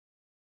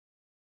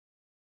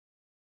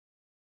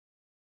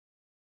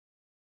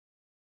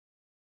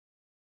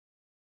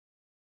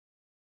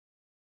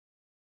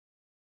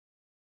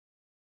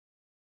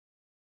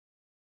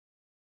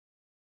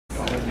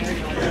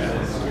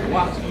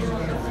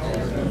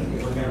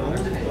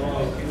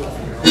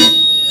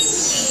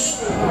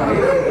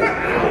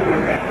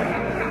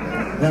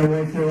That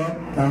wake you up?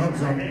 I hope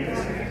so.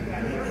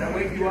 That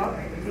wake you up?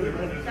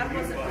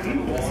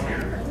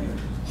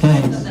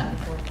 Thanks. Is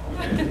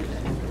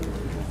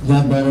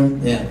that better?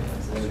 Yeah.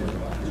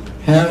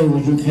 Harry,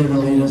 would you care to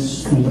lead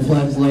us through the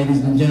pledge, ladies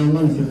and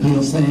gentlemen, if you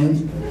please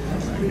stand?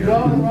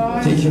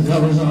 Take your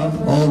covers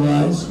off. All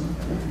rise.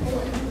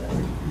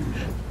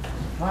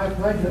 I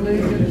pledge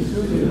allegiance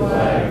to the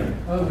flag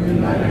of the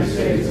United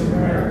States of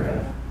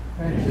America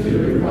and to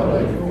the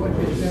republic for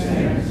which it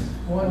stands,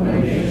 one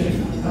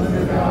nation,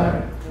 under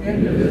God,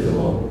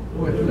 indivisible,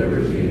 with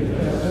liberty and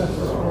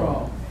justice for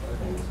all.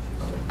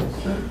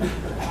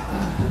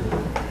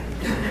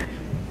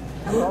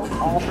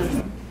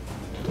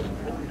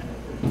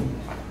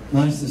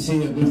 Nice to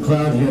see a good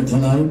crowd here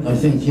tonight. I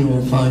think you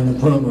will find the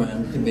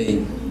program to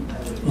be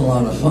a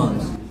lot of fun.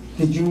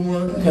 Did you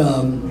work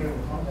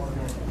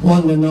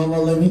one de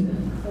novo,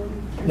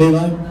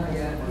 Levi?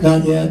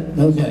 Not yet?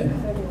 Okay.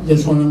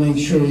 Just want to make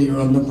sure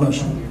you're under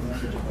pressure.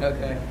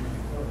 Okay.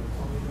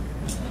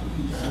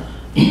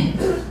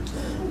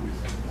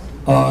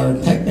 Our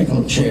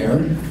technical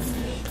chair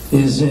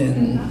is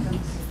in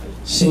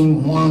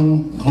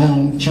Xinhuang,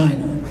 Hong,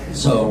 China,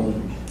 so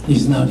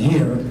he's not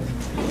here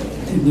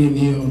to give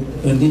you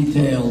a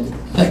detailed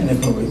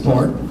technical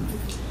report.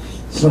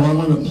 So I'm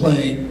going to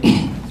play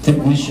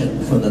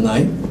technician for the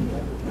night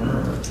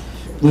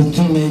with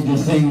two major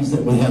things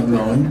that we have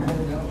going.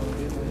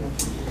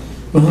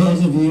 For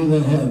those of you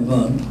that have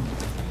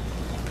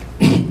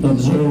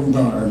observed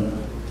our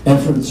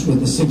efforts with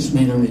the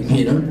 6-meter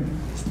repeater,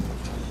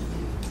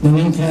 the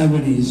new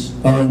cavities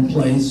are in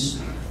place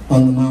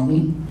on the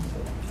mountain.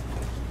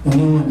 The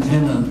new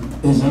antenna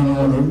is on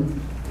order,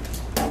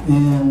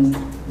 and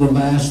the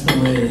vast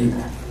array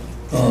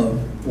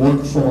of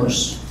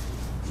workforce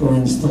for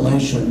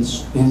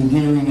installations is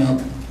gearing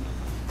up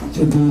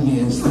to do the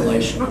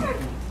installation.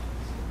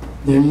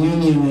 Their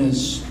union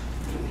is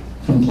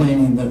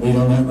complaining that we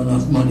don't have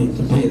enough money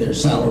to pay their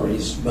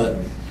salaries, but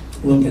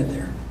we'll get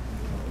there.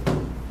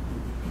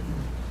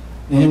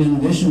 And in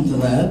addition to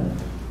that,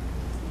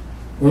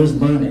 where's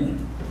Bernie?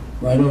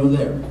 Right over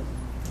there.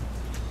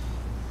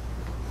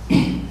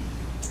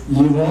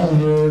 You've all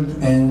heard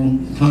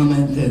and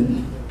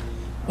commented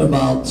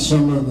about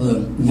some of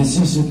the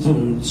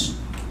vicissitudes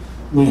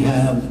we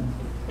have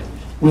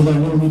with our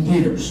new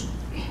repeaters.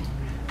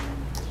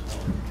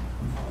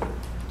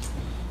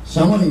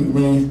 Some of you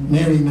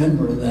may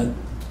remember that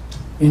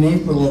in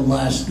April of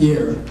last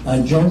year,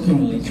 I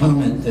jokingly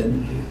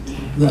commented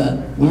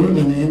that we were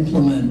going to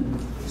implement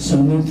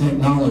some new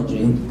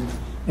technology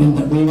and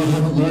that we would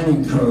have a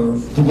learning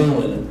curve to go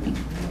with it.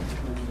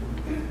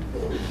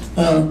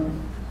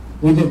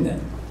 We did that.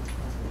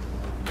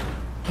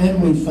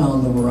 And we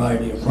found a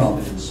variety of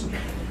problems.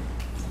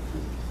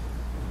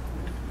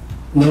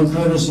 No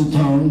courtesy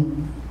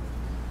tone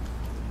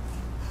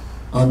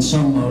on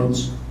some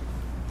modes.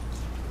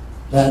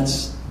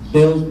 That's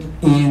built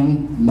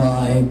in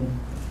by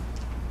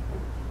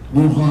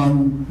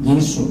Wuhan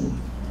Yaesu.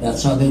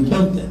 That's how they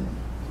built it.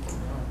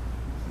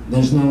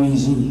 There's no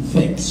easy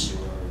fix.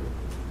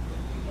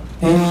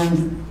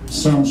 And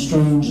some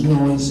strange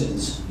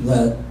noises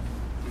that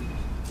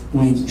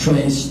we've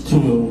traced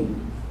to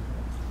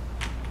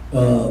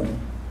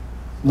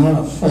not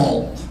a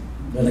fault,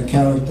 but a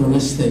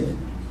characteristic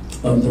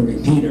of the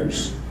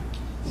repeaters,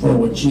 for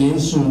which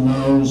Yaesu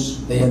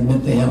knows they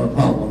admit they have a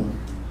problem,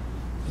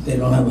 but they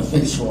don't have a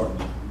fix for it.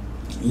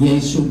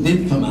 Yaesu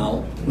did come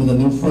out with a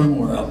new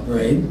firmware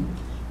upgrade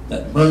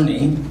that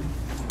Bernie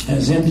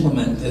has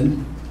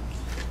implemented,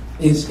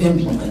 is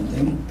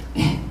implementing.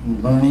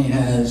 Bernie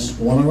has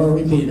one of our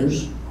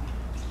repeaters,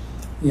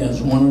 he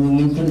has one of the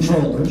new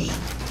controllers,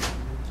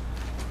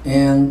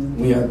 and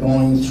we are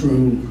going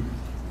through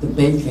the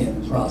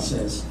bake-in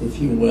process, if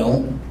you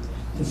will,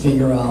 to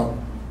figure out,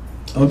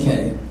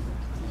 okay,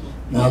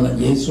 now that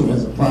Yaesu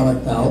has a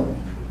product out,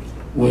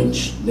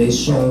 which they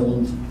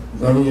sold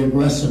very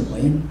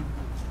aggressively,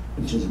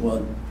 which is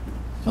what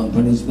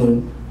companies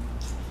do,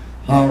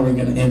 how are we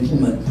going to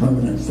implement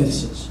permanent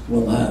fixes?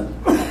 We'll have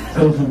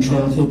full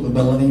control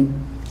capability,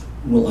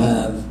 we'll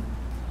have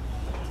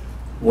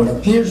what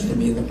appears to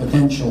be the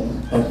potential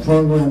of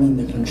programming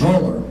the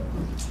controller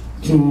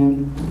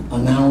to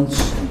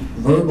announce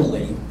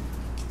verbally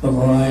a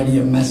variety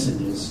of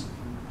messages,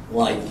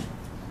 like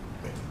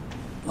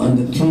on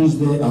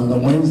the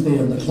Wednesday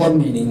of the club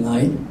meeting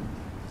night,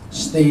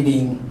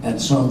 stating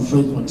at some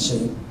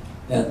frequency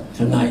that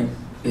tonight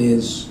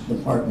is the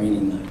park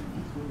meeting night.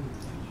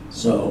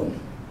 So,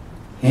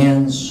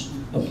 hands,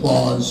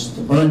 applause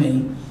to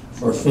Bernie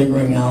for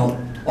figuring out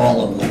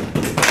all of that.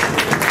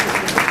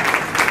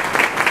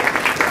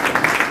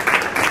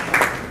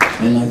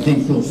 And I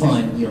think you'll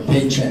find your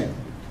paycheck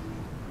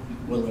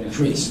will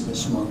increase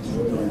this month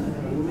for doing that.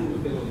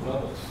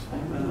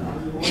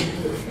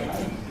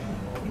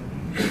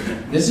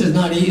 This is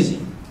not easy.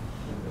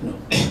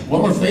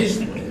 What we're faced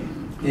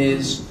with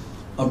is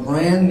a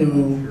brand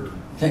new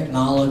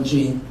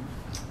technology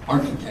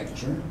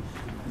architecture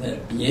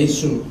that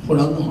Yaesu put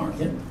on the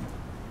market,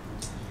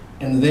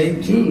 and they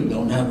too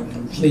don't have a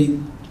complete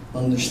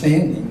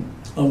understanding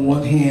of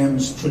what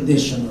hams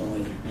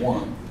traditionally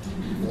want,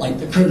 like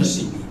the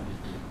courtesy meal.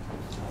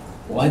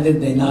 Why did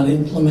they not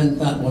implement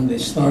that when they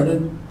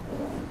started?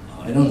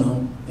 I don't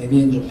know.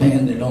 Maybe in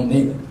Japan they don't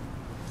need it.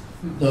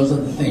 Those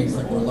are the things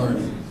that we're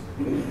learning.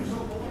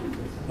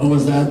 What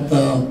was that,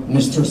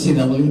 Mr.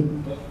 CW?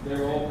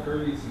 They're all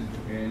courteous in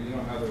Japan. You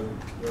know how they're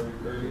very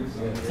courteous.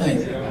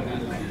 Thank you.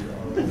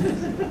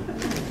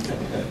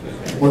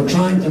 We're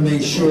trying to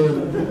make sure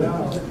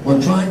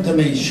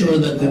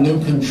that the new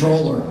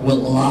controller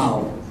will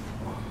allow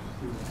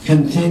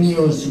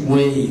continuous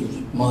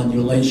wave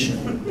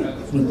modulation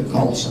with the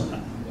call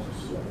center.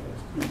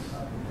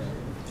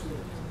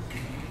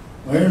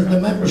 Where's the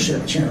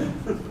membership chairman?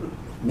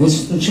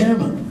 Mr.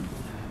 Chairman.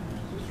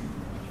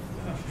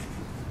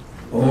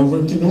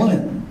 Over to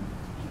Glenn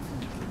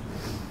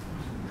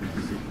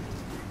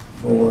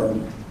for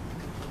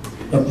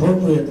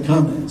appropriate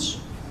comments.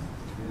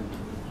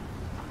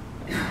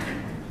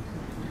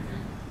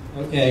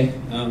 Okay,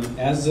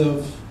 as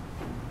of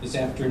this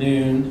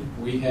afternoon,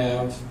 we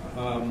have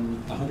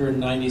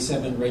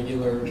 197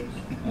 regular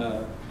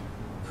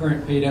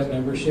current paid-up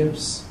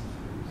memberships,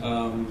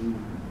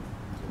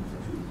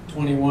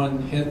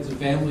 21 heads of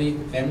family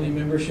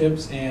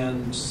memberships,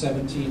 and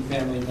 17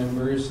 family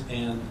members,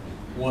 and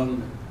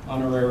 1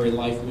 honorary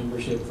life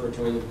membership for a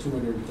total of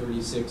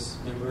 236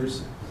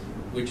 members,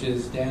 which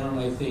is down,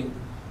 I think,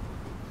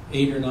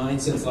 8 or 9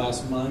 since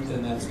last month,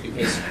 and that's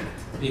because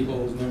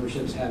people's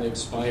memberships have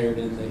expired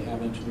and they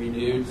haven't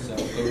renewed. So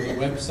go to the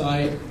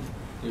website.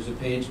 There's a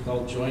page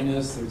called Join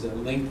Us. There's a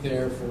link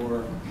there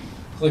for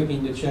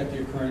clicking to check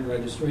your current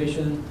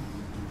registration,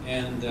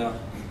 and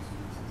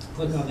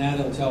click on that.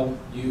 It'll tell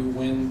you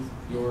when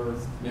your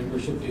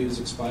membership dues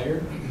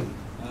expired.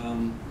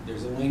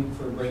 There's a link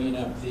for bringing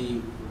up the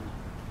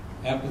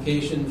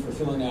application for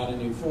filling out a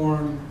new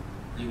form.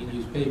 You can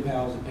use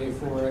PayPal to pay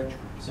for it.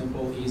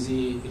 Simple,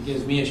 easy. It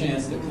gives me a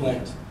chance to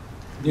collect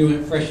new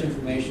and fresh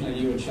information on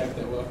you and check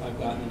that what I've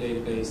got in the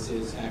database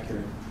is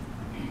accurate.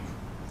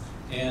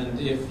 And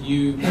if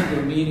you come to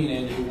a meeting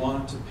and you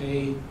want to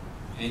pay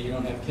and you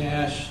don't have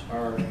cash,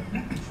 our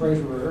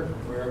treasurer,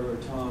 wherever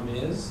Tom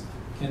is,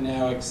 can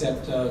now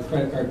accept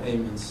credit card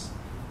payments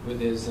with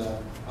his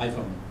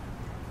iPhone.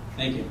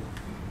 Thank you.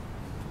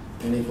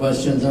 Any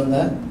questions on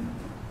that?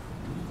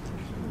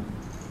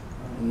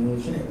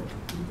 Okay.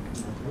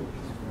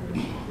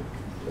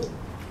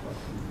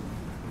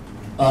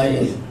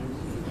 I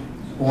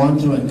want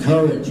to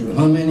encourage you.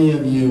 How many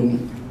of you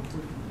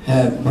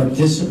have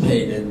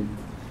participated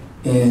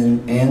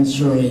in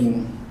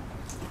answering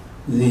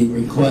the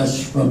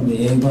request from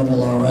the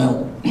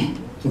ARRL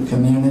to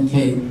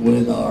communicate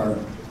with our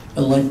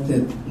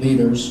elected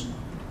leaders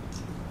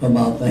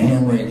about the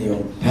Ham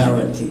Radio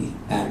Parity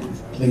Act?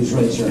 Please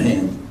raise your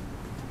hand.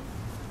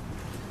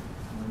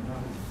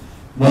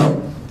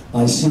 Well,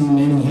 I see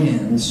many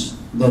hands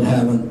that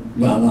haven't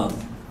gone up.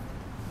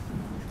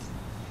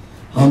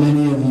 How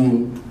many of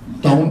you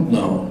don't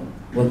know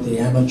what the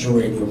Amateur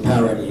Radio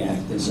Parity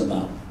Act is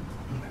about?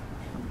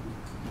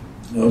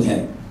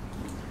 Okay.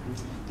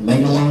 To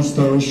make a long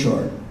story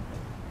short,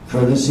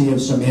 courtesy of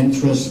some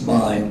interest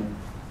by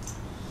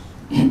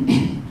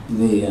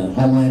the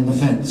Homeland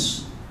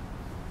Defense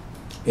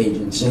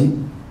Agency,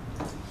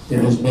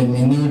 there has been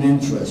renewed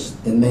interest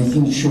in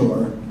making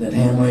sure that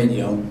ham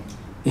radio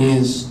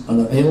is an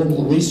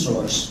available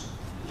resource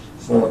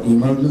for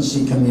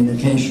emergency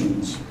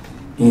communications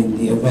in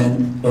the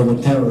event of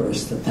a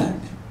terrorist attack.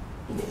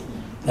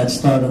 That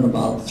started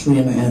about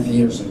 3.5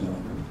 years ago.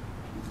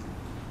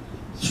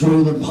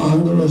 Through the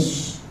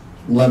ponderous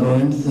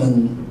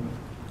labyrinthine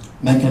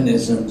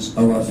mechanisms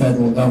of our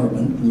federal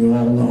government, you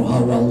all know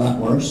how well that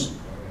works,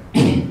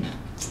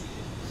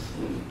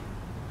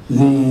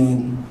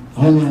 the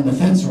Homeland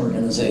Defense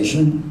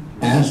Organization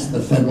asked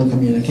the Federal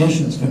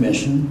Communications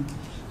Commission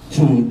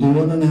to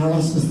do an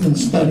analysis and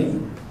study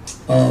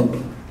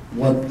of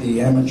what the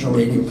amateur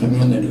radio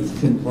community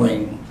could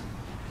bring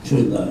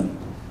to the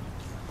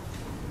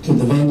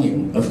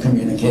venue of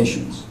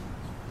communications.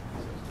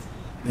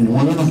 And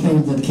one of the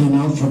things that came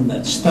out from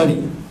that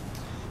study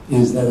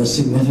is that a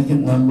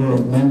significant number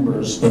of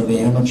members of the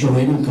amateur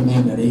radio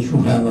community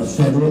who have a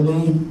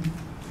federally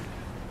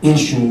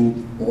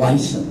issued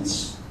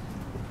license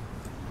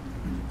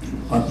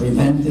are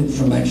prevented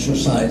from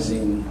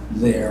exercising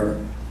their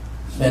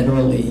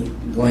federally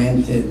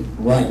granted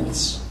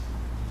rights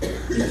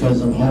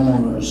because of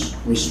homeowners'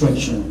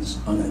 restrictions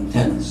on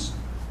antennas.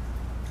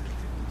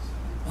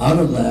 Out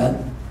of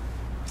that,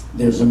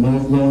 there's a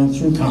move going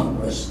through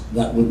Congress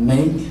that would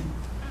make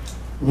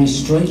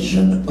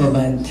restriction of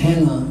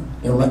antenna,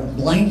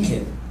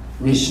 blanket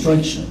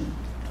restriction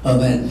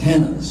of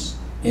antennas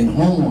in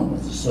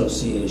homeowners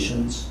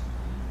associations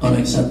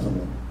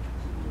unacceptable.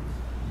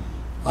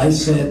 I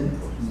said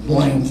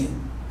blanket.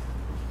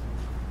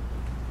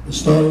 The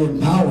story in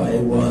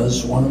Poway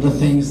was one of the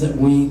things that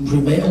we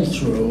prevailed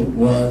through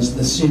was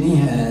the city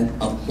had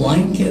a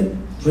blanket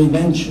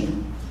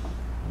prevention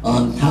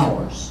on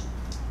towers.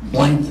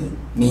 Blanket,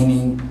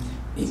 meaning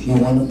if you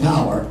want a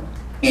tower,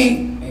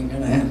 ain't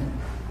gonna happen.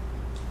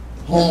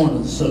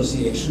 homeowners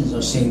associations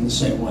are seen the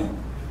same way.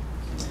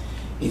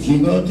 If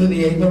you go to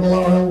the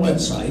ARRL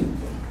website,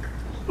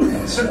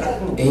 that's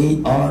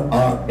ARRL.log,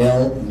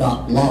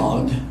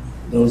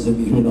 those of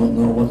you who don't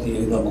know what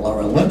the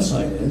ARRL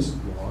website is,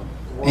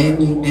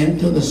 and you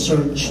enter the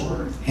search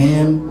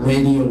Ham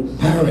Radio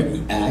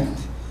Parity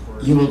Act,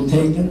 you will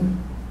taken.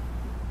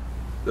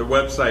 The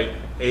website,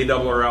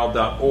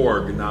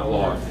 ARRL.org, not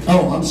log.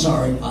 Oh, I'm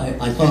sorry.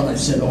 I thought I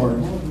said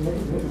org.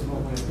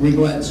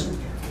 Regrets.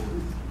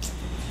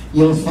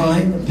 You'll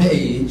find a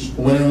page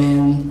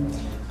wherein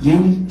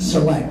you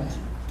select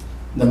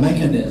the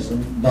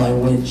mechanism by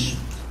which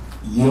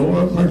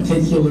your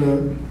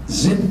particular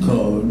zip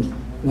code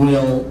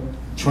will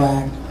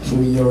track to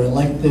your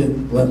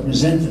elected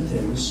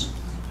representatives,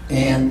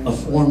 and a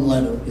form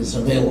letter is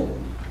available.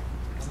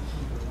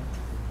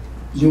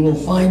 You will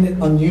find it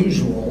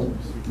unusual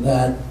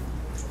that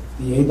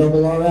the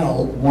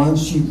ARRL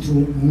wants you to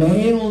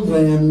mail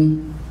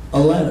them a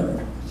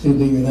letter to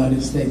the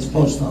United States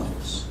Post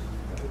Office.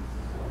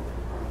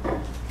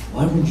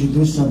 Why would you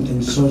do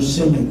something so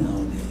silly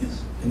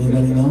nowadays?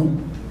 Anybody know?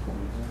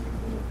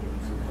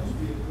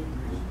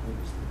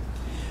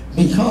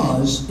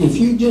 Because if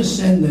you just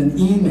send an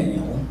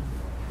email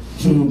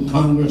to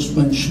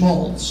Congressman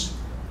Schmaltz,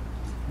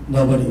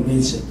 nobody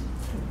reads it.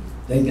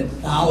 They get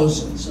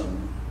thousands of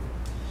them.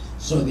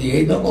 So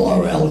the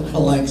ARRL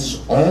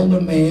collects all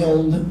the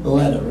mailed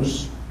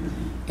letters,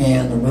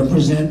 and a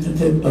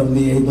representative of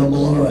the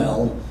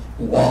ARRL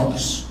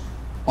walks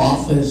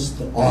office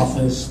to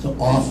office to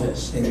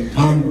office in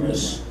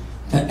Congress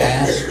to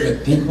ask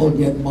that people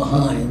get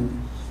behind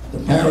the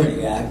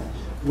Parity Act,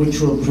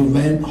 which will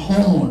prevent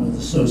homeowners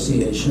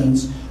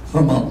associations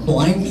from a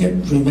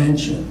blanket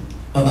prevention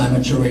of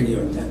amateur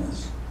radio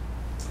antennas.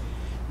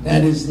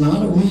 That is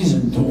not a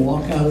reason to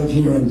walk out of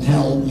here and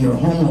tell your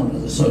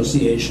homeowners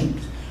association,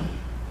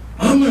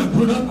 I'm going to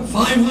put up a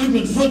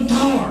 500-foot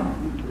tower.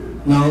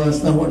 No,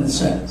 that's not what it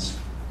says.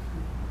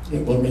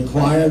 It will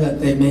require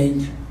that they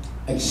make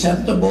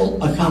acceptable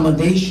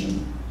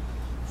accommodation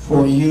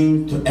for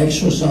you to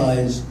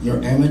exercise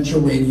your amateur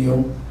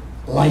radio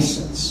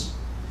license,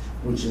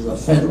 which is a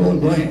federal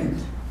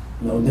grant,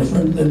 no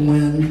different than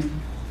when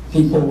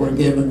people were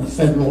given a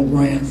federal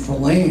grant for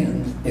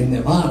land in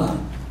Nevada,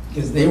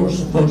 because they were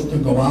supposed to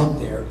go out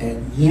there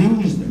and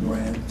use the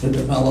grant to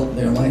develop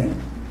their land.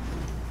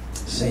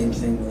 Same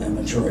thing with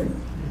amateur radio.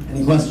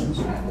 Any questions?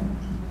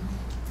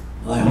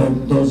 I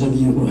hope those of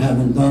you who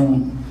haven't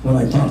done what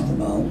I talked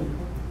about,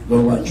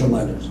 go write your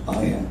letters.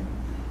 I have.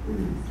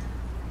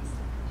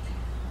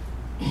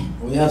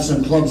 We have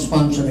some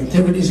club-sponsored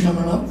activities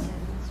coming up.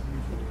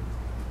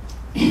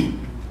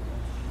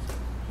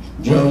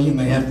 Joe, you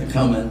may have to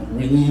come and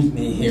relieve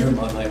me here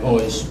by my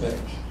voice, but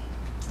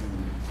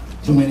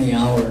too many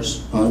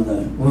hours on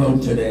the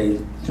road today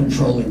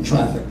controlling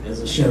traffic as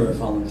a sheriff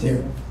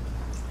volunteer.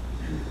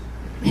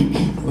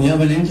 We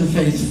have an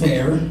interfaith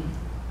fair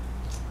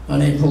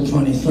on April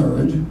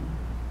 23rd.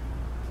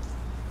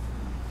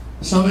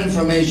 Some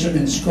information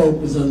and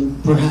scope is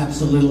perhaps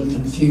a little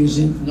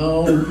confusing.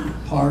 No,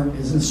 Park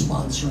isn't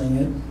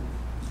sponsoring it.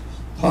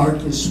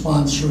 Park is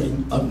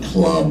sponsoring a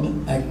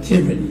club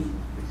activity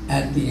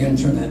at the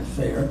internet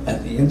fair,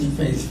 at the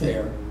interfaith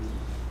fair.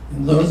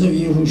 And those of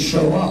you who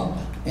show up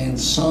and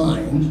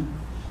sign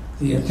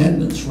the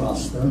attendance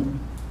roster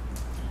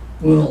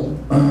will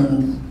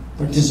earn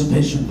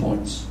participation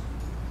points.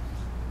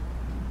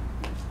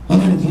 How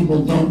many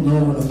people don't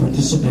know what a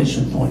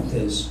participation point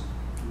is?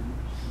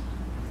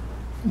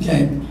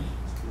 Okay,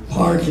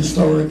 Park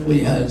historically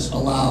has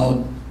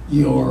allowed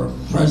your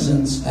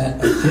presence at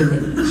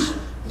activities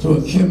to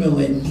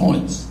accumulate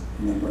points.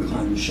 Remember,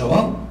 time you show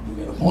up, you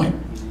get a point.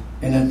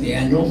 And at the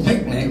annual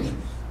picnic,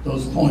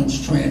 those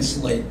points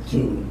translate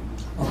to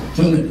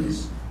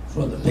opportunities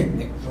for the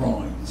picnic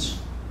drawings.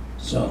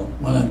 So,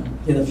 want to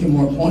get a few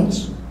more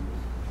points?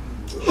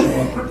 Show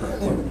up at the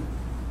activity.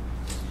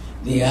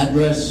 The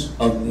address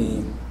of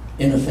the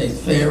Interfaith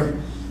Fair,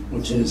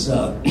 which is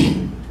down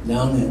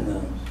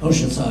in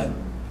Oceanside,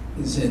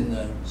 is in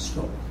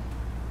scope.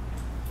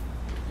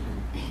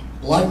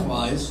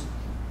 Likewise,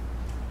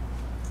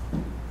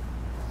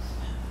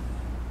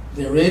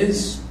 there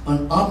is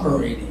an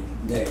operating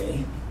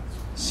day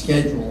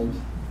scheduled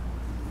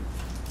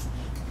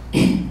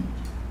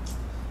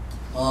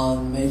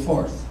on May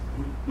 4th.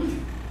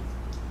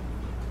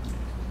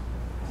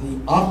 The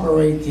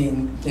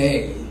operating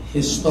day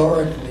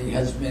historically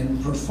has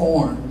been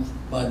performed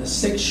by the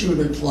Six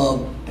Shooter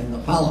Club and the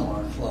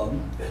Palomar Club,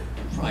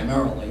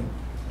 primarily.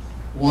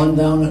 One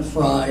down at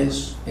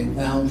Fry's in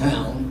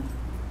downtown,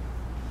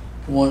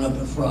 one up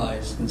at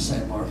Fry's in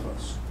San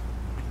Marcos.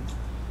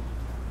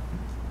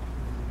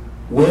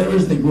 Where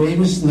is the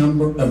greatest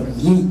number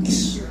of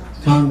geeks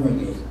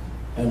congregate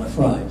at a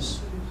Fry's?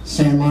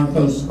 San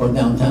Marcos or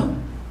downtown?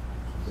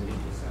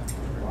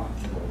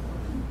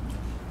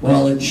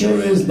 Well, it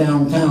sure is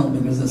downtown,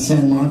 because at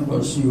San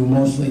Marcos you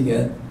mostly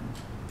get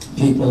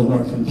people who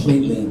are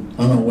completely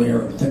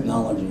unaware of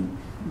technology.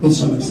 with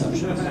some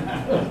exceptions.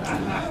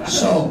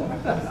 So,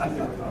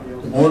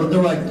 the Board of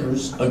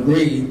Directors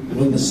agreed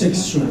with the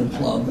Six Shooter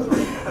Club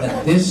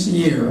that this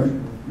year,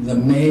 the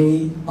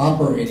May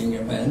operating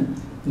event,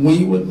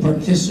 we would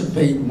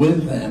participate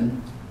with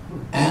them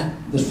at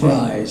the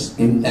Fry's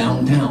in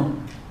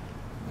downtown.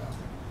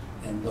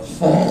 And the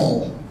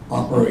fall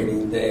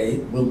operating day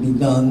will be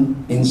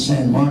done in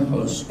San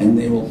Marcos, and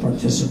they will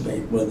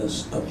participate with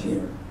us up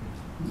here.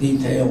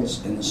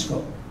 Details in the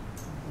scope.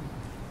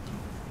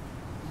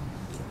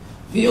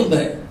 Field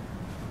day.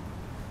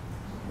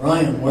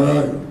 Ryan, where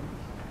are you?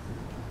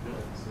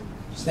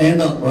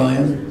 Stand up,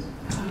 Ryan.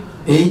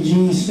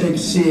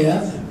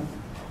 AG6CF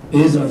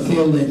is our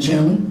field day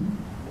chairman.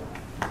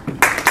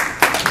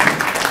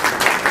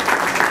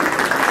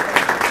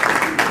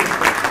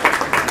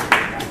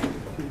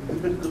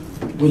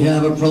 We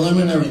have a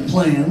preliminary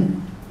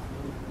plan.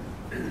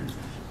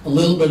 A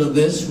little bit of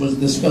this was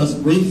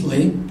discussed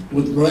briefly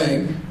with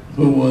Greg,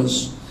 who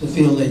was the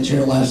field day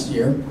chair last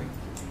year,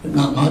 but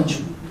not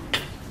much.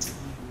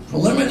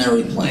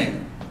 Preliminary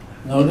plan.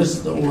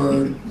 Notice the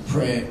word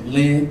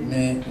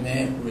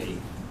preliminary.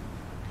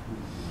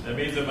 That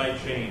means it might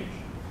change.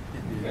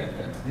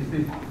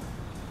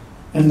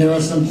 And there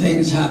are some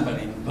things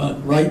happening,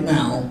 but right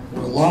now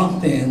we're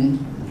locked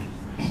in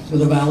to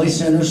the Valley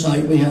Center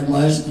site we had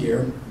last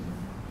year.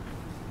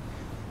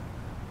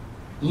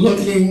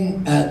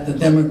 Looking at the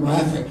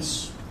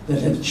demographics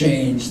that have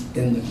changed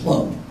in the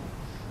club.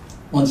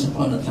 Once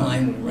upon a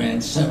time, we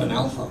ran 7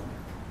 Alpha.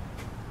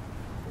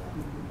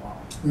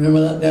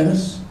 Remember that,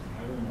 Dennis?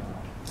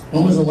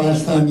 When was the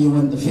last time you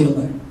went to field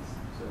day?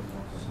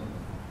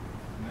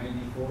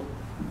 94?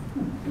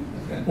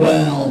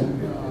 Well,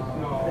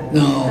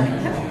 no.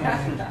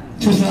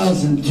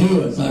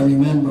 2002, as I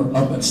remember,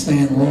 up at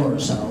Stan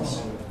Rohr's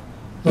house.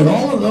 But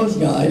all of those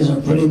guys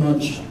are pretty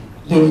much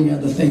doing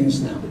other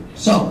things now.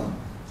 So,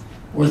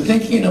 we're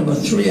thinking of a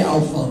 3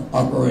 Alpha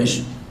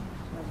operation.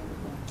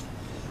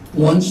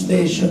 1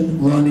 station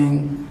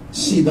running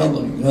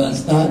CW.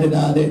 That's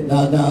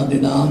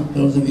da-da-da-da-da-da-da.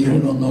 Those of you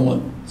who don't know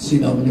what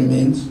CW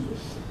means.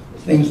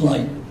 Things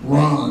like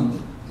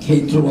RON,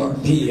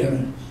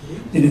 K2RP,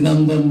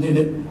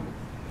 did-it-dum-dum-did-it.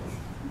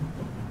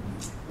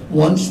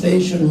 1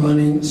 station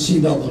running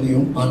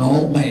CW on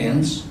all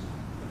bands,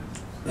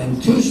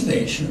 and 2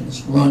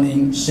 stations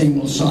running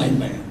single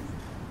sideband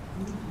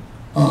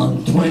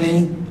on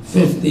 20,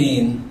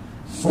 15,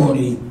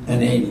 40,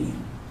 and 80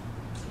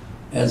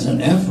 as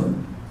an effort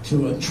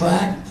to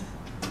attract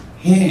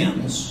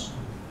hams.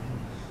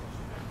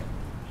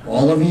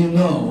 All of you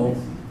know,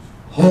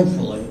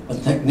 hopefully, a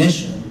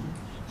technician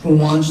who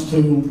wants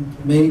to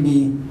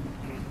maybe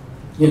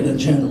get a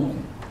general.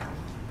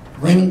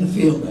 Bring him to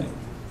field day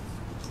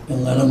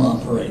and let him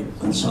operate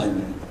on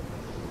sideband.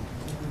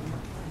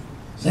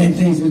 Same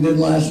things we did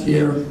last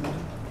year.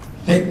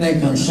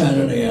 Picnic on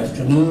Saturday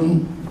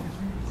afternoon.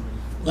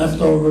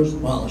 Leftovers,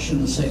 well, I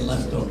shouldn't say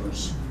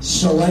leftovers.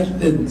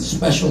 Selected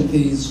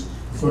specialties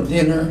for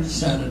dinner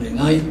Saturday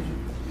night,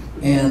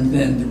 and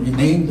then the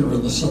remainder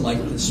of the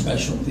selected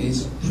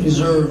specialties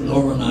preserved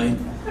overnight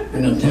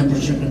in a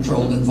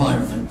temperature-controlled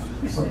environment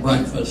for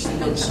breakfast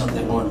on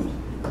Sunday morning.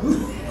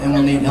 And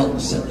we'll need help to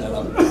set that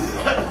up.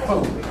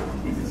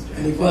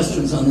 Any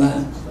questions on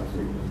that?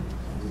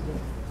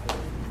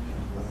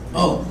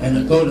 Oh, and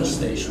a GOTA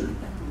station,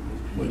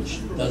 which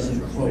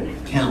doesn't, quote,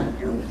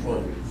 count,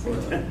 unquote, for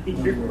the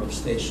number of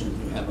stations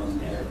we have on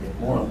there.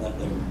 More on that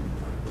later.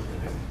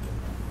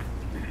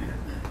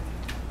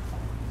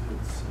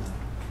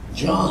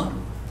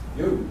 John,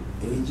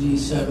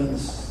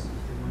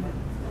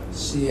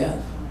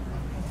 AG7CF.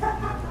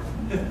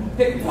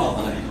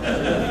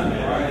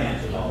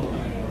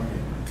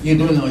 You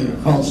do know your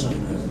call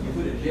sign, right? You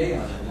put a J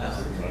on it now.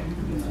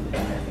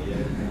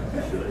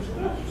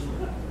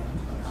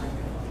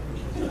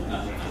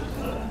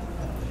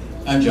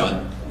 I'm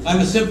John. I'm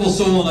a simple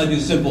soul and I do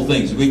simple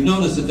things. We've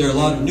noticed that there are a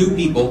lot of new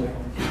people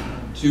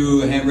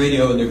to ham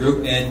radio in the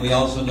group, and we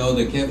also know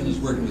that Kevin is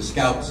working with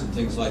scouts and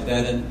things like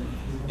that. And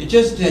it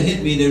just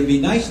hit me that it would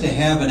be nice to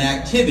have an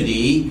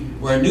activity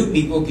where new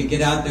people could get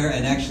out there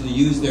and actually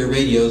use their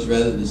radios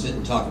rather than sit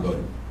and talk about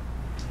it.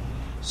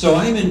 So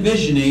I'm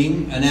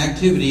envisioning an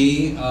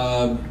activity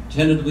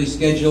tentatively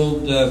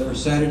scheduled for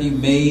Saturday,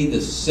 May the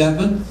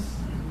 7th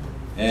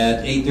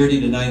at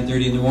 8:30 to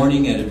 9:30 in the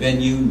morning at a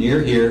venue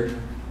near here.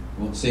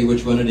 Won't say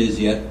which one it is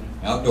yet.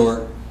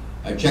 Outdoor.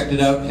 I've checked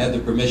it out, had the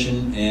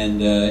permission,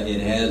 and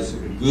it has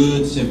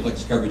good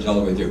simplex coverage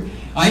all the way through.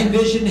 I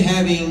envision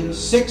having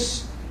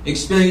 6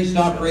 experienced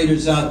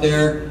operators out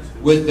there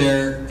with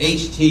their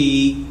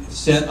HT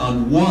set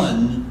on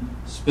one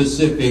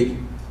specific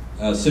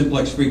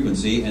simplex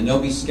frequency, and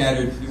they'll be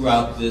scattered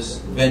throughout this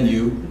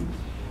venue.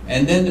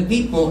 And then the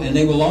people, and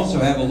they will also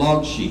have a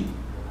log sheet.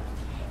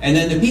 And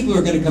then the people who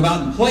are going to come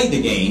out and play the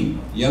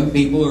game, young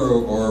people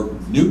or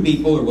new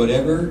people or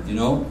whatever, you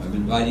know, I'm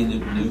inviting the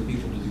new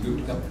people to the group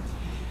to come.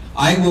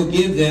 I will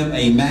give them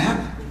a map,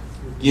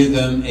 give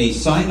them a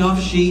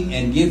sign-off sheet,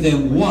 and give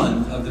them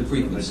one of the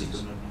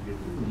frequencies.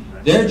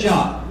 Their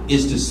job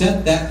is to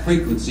set that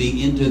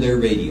frequency into their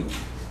radio.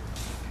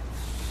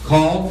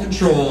 call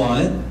control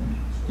on it.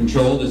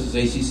 Control, this is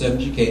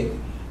AC7GK.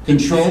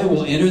 Control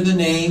will enter the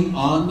name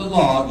on the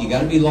log. You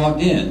got to be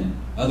logged in.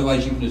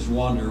 Otherwise, you can just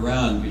wander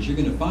around because you're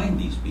going to find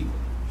these people.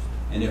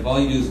 And if all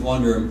you do is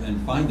wander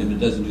and find them, it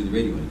doesn't do the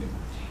radio any good.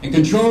 And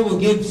control will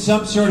give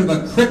some sort of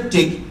a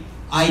cryptic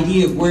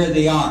idea of where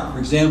they are. For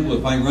example,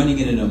 if I'm running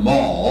it in a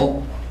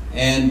mall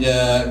and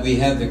we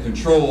have the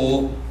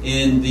control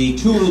in the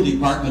tool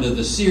department of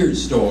the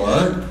Sears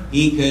store,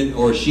 he could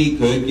or she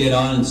could get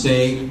on and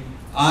say,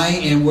 I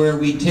am where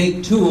we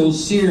take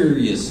tools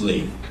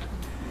seriously.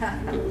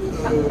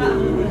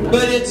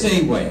 But it's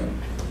a way.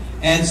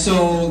 And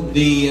so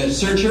the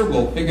searcher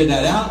will figure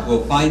that out,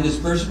 will find this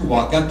person,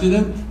 walk up to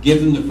them,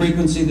 give them the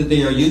frequency that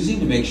they are using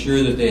to make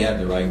sure that they have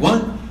the right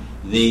one.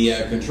 The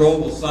control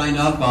will sign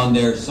off on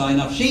their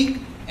sign-off sheet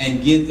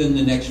and give them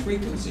the next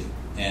frequency.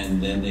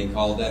 And then they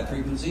call that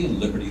frequency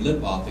and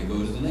lippity-lip off they go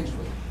to the next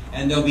one.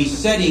 And they'll be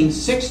setting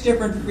 6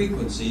 different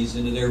frequencies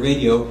into their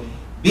radio,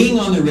 being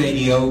on the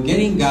radio,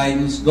 getting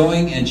guidance,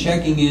 going and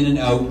checking in and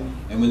out.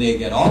 And when they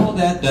get all of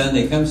that done,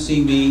 they come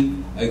see me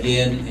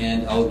again,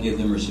 and I'll give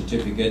them a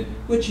certificate,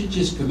 which it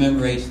just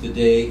commemorates the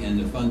day and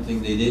the fun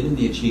thing they did and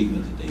the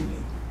achievement that they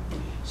made.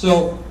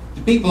 So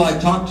the people I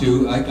talked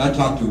to, I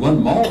talked to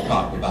one mall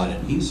cop about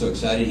it. He's so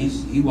excited.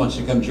 He wants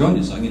to come join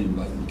us. I'm going to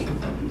invite him.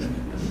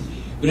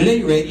 But at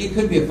any rate, it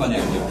could be a fun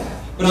activity.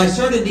 But I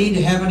sort of need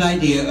to have an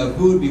idea of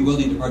who would be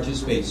willing to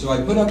participate. So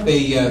I put up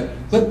a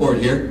clipboard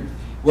here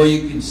where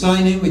you can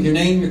sign in with your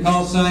name, your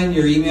call sign,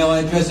 your email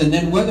address, and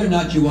then whether or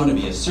not you want to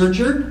be a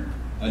searcher,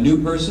 a new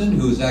person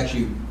who's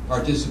actually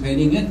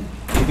participating in it,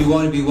 if you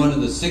want to be one of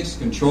the 6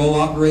 control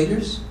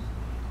operators,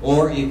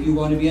 or if you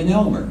want to be an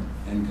Elmer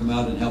and come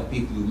out and help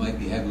people who might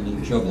be having a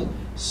little trouble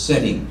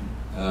setting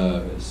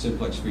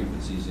simplex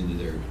frequencies into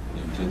their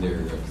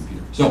computer,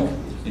 so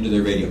into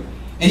their radio.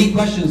 Any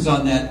questions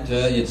on that?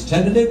 It's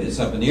tentative, it's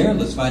up in the air.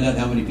 Let's find out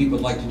how many people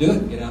would like to do it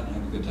and get out and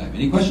have a good time.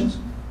 Any questions?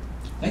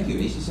 Thank you,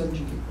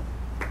 AC7GK.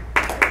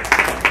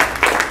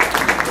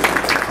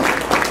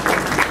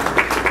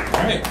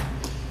 All right.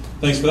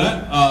 Thanks for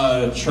that.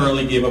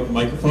 Charlie gave up the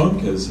microphone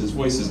because his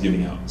voice is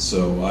giving out.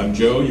 So I'm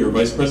Joe, your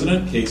Vice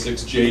President,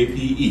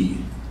 K6JPE.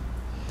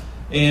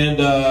 And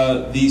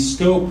the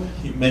scope,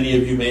 many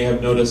of you may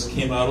have noticed,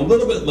 came out a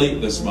little bit late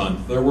this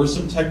month. There were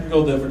some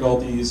technical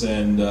difficulties,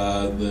 and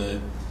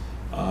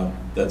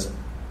that's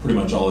pretty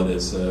much all it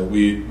is.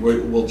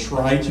 We'll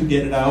try to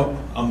get it out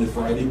on the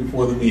Friday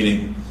before the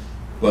meeting,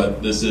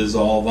 but this is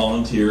all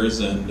volunteers,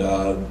 and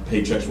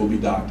paychecks will be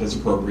docked as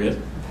appropriate.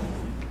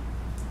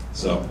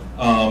 So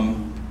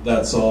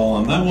that's all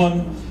on that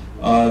one.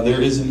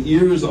 There is an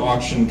ears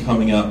auction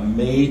coming up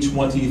May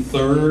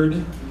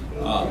 23rd.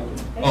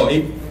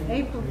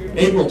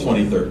 April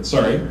 23rd,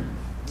 sorry.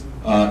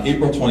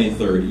 April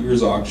 23rd,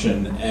 ears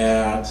auction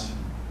at,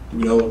 do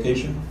we know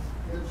location?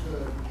 It's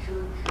a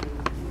church,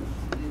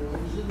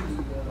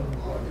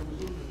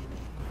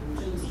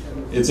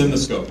 It's in the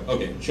scope.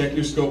 Okay, check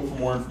your scope for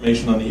more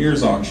information on the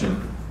ears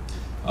auction.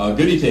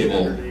 Goodie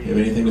table, you have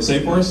anything to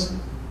say for us?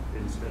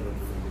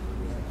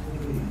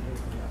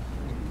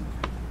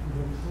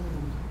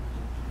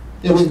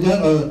 Yeah, we've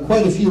got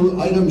quite a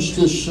few items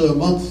this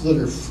month that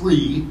are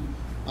free.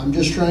 I'm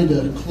just trying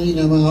to clean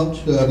them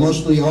out.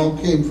 Mostly all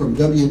came from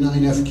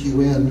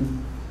W9FQN.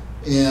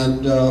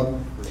 And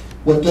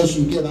what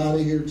doesn't get out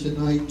of here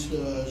tonight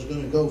is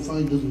going to go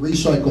find the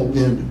recycle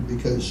bin,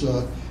 because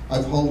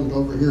I've hauled it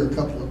over here a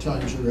couple of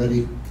times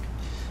already.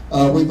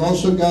 We've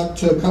also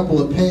got a couple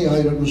of pay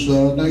items,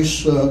 a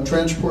nice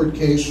transport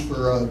case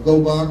for a Go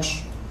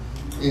Box,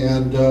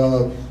 and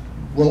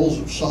rolls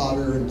of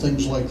solder and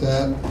things like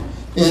that.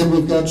 And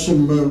we've got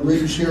some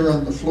rigs here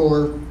on the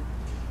floor.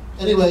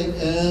 Anyway,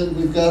 and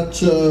we've got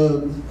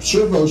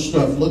servo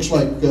stuff. Looks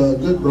like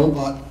good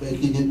robot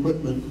making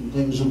equipment and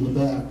things in the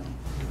back.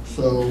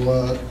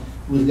 So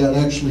we've got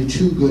actually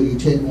 2 goodie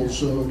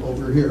tables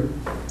over here.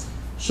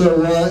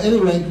 So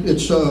anyway,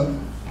 it's a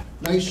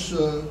nice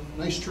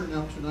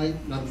turnout tonight,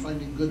 and I'm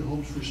finding good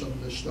homes for some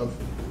of this stuff.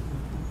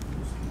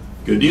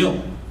 Good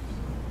deal.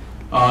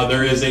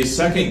 There is a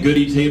second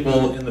goodie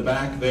table in the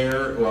back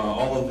there.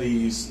 All of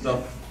the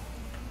stuff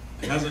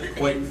hasn't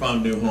quite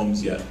found new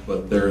homes yet,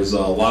 but there's a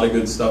lot of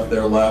good stuff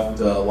there left.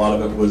 A lot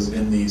of it was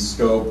in the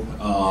scope.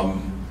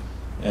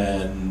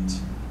 And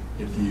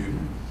if you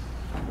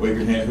wave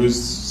your hand,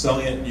 who's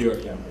selling it? You,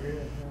 yeah.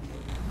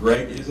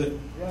 Greg, is it?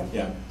 Yeah.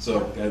 Yeah.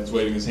 So God's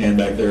waving his hand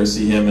back there.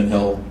 See him, and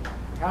he'll.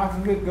 Half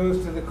of it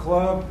goes to the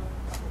club,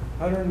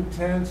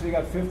 110, so you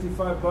got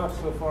 $55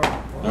 so far.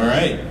 All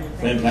right.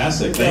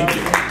 Fantastic. Thank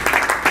you.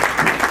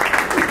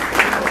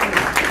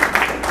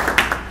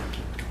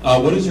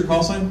 What is your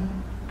call sign?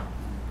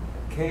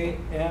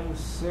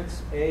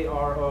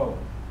 KM6ARO.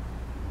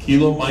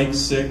 Kilo Mike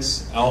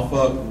 6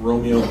 Alpha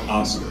Romeo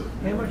Oscar.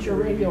 Amateur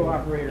radio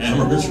operator.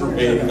 Amateur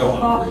radio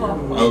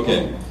operator.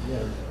 Okay.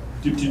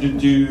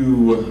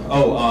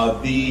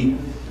 The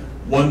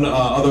one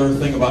other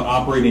thing about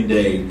operating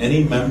day.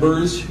 Any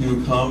members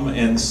who come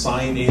and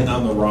sign in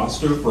on the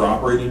roster for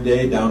operating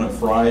day down at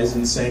Fry's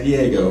in San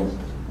Diego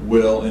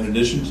will, in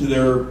addition to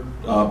their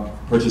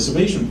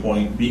participation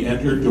point be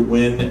entered to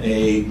win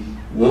a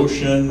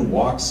Wouxun,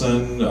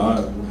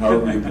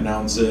 however you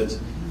pronounce it,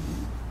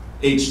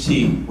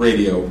 HT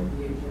radio,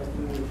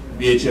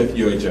 VHF,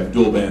 UHF,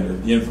 dual bander.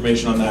 The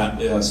information on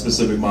that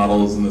specific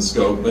model is in the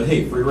scope, but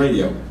hey, free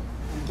radio. Do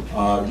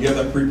you have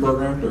that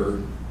pre-programmed, or?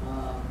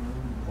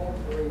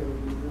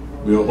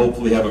 We will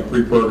hopefully have it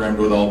pre-programmed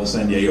with all the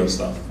San Diego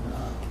stuff.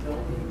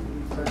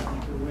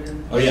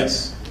 Oh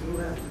yes.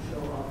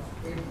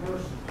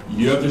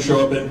 You have to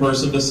show up in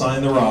person to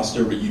sign the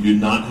roster, but you do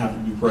not have to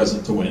be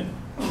present to win.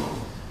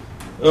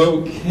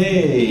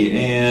 Okay,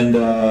 and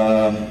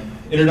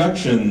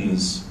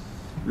introductions.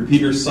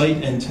 Repeater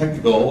Site and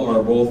Technical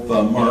are both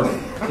Mark,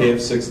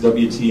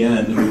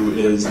 KF6WTN, who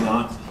is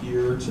not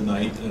here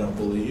tonight, I don't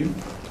believe.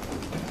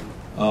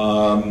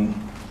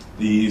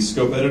 The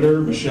scope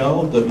editor,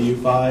 Michelle,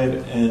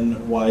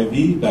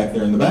 W5NYV, back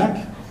there in the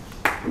back.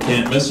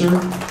 Can't miss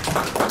her.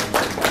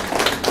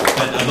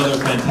 Another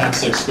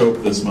fantastic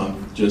scope this month,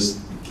 just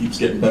keeps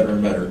getting better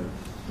and better.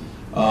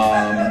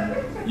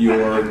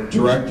 Your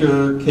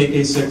director,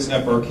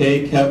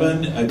 KK6FRK,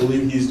 Kevin, I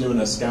believe he's doing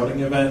a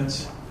scouting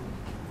event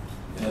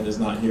and is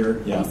not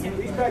here. Yeah.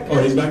 Oh,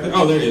 he's back there?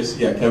 Oh, there he is.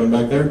 Yeah, Kevin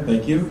back there.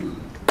 Thank you.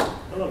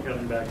 Hello,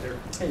 Kevin back there.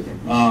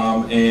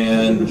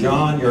 And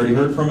John, you already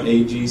heard from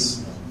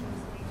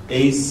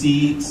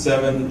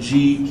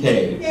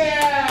AC7GK.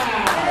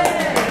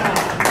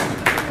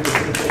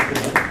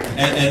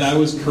 And I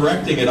was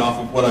correcting it off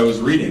of what I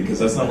was reading, because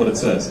that's not what it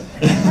says.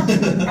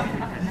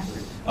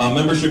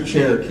 Membership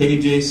chair,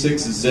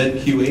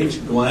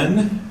 KJ6ZQH,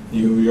 Glenn,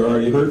 you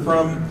already heard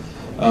from.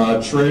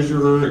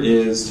 Treasurer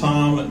is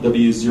Tom,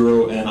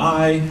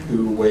 W0NI,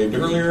 who waved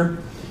earlier.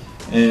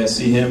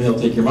 See him, he'll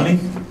take your money.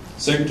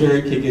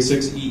 Secretary,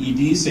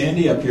 KK6EED,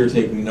 Sandy, up here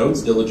taking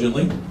notes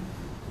diligently.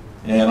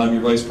 And I'm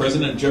your Vice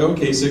President, Joe,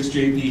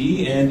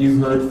 K6JPE, and you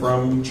heard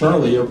from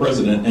Charlie, our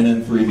President,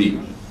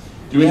 NN3B.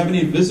 Do we have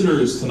any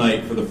visitors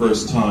tonight for the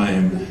first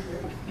time?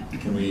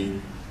 Can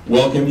we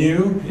welcome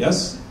you?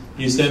 Yes?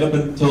 Can you stand up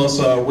and tell us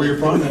where you're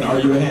from, and are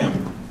you a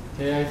ham?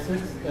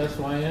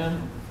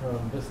 KI6SYM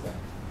from Vista.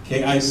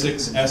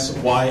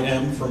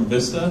 KI6SYM from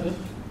Vista.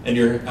 And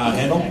your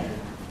handle?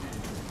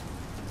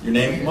 Your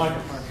name?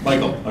 Michael.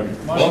 Michael. Okay.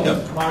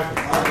 Welcome. Michael.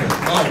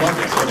 Oh,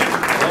 Marcus. Okay.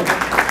 Welcome.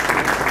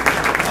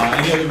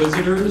 Any other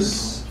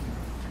visitors?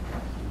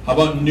 How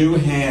about new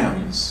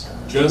hams?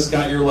 Just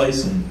got your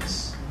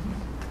license.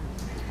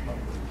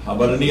 How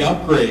about any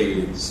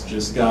upgrades?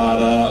 Just got,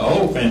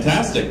 oh,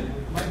 fantastic.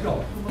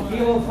 Michael,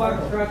 Kilo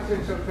 5 Trap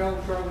 6 Hotel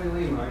Charlie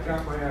Lima. I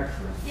got my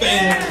extra.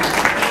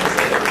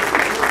 Fantastic.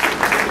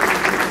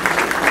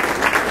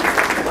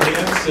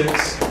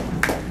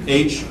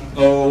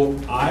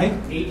 KF6HOI?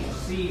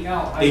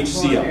 HCL.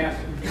 HCL.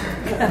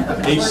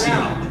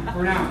 HCL.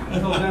 For now.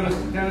 Until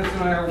Dennis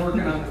and I are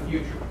working on the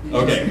future.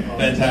 Okay,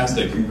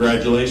 fantastic.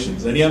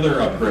 Congratulations. Any other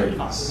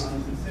upgrades?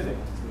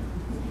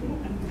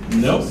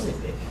 Nope.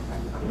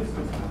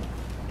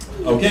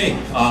 Okay,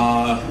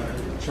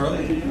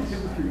 Charlie?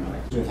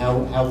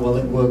 How well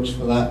it works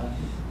for that.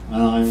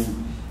 And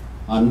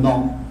I'm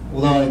not,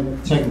 although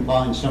I've taken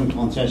part in some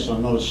contests,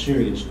 I'm not a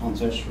serious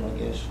contester, I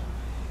guess.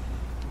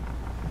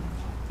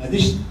 Now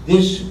this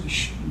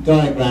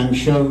diagram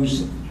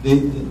shows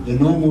the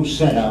normal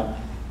setup.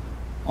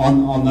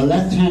 On the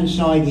left-hand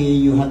side here,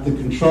 you have the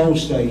control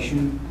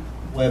station,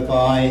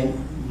 whereby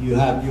you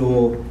have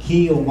your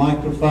key or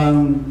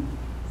microphone,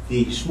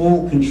 the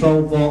small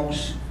control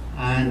box,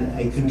 and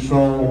a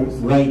control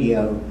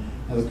radio.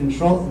 Now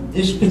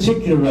this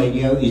particular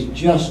radio is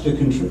just a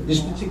control. This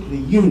particular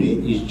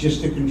unit is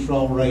just a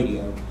control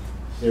radio.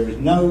 There is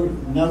no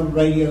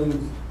radio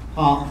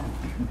part.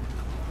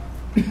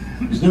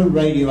 There's no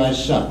radio as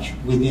such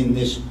within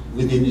this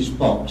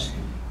box.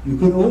 You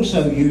could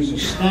also use a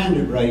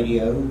standard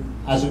radio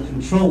as a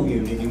control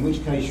unit, in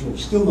which case you're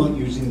still not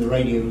using the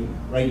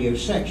radio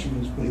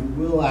sections, but it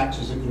will act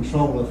as a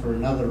controller for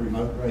another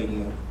remote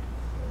radio.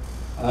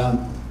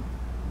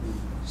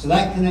 So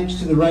that connects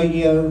to the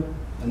radio,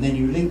 and then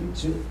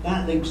links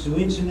to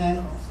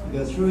internet. You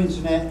go through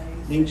internet,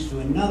 links to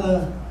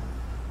another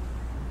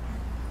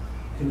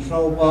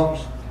control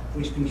box,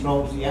 which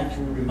controls the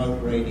actual remote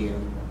radio.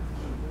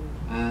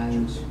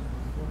 And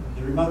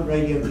the remote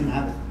radio can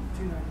have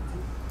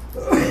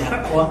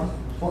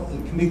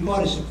it can be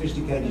quite a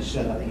sophisticated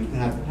setup. You can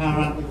have a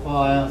power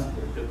amplifier.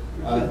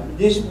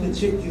 This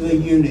particular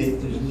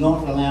unit does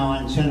not allow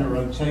antenna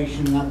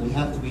rotation. That would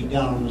have to be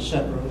done on a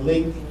separate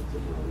link.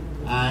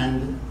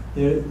 And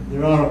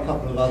there are a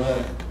couple of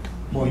other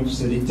points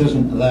that it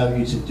doesn't allow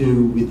you to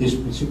do with this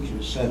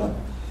particular setup.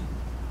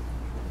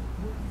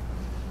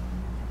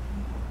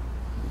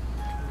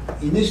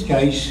 In this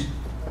case,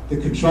 the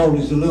control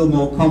is a little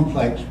more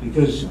complex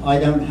because I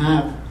don't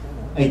have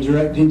a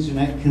direct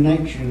internet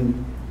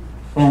connection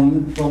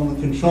from the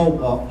control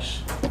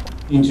box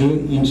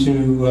into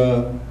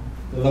the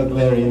local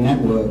area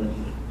network.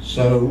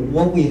 So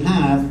what we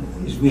have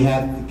is we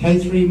have the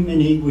K3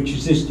 Mini, which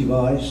is this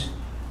device,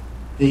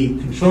 the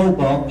control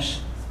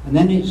box, and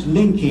then it's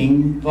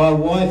linking via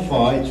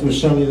Wi-Fi to a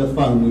cellular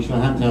phone, which I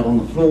happen to have on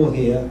the floor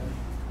here,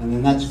 and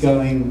then that's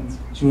going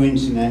to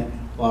internet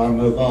via a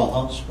mobile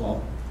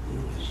hotspot.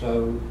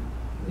 So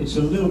it's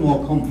a little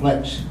more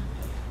complex.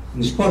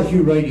 And there's quite a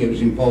few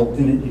radios involved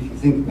in it if you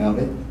think about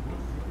it.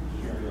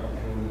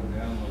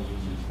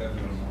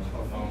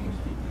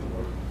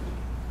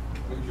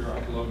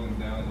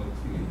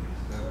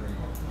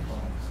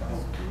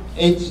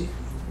 It's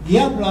the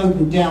upload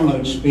and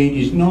download speed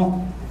is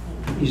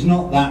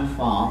not that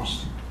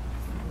fast,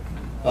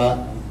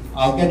 but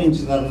I'll get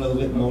into that a little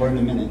bit more in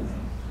a minute.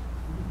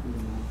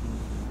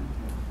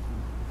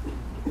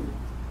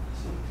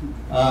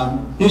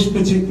 This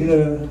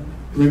particular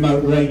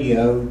remote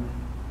radio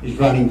is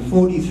running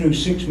 40 through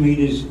 6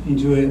 meters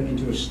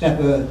into a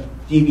stepper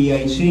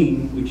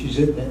DB18,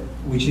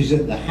 which is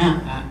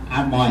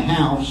at my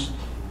house,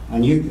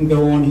 and you can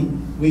go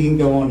on. We can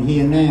go on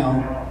here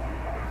now.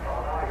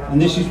 And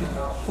this is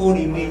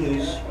 40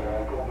 meters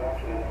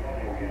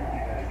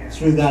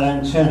through that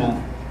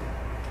antenna.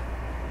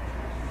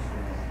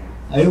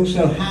 I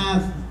also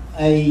have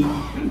a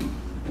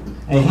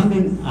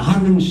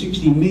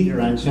 160 meter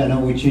antenna,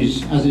 which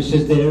is, as it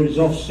says there, is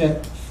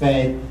offset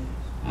fed,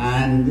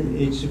 and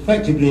it's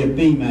effectively a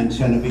beam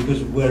antenna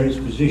because of where it's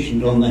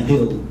positioned on the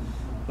hill.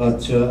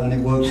 But and it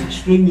works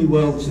extremely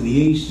well to the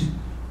east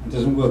and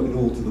doesn't work at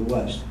all to the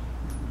west.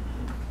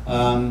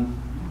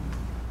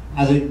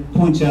 As it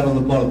points out on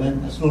the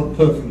bottom, that's not a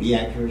perfectly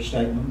accurate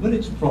statement, but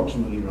it's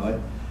approximately right.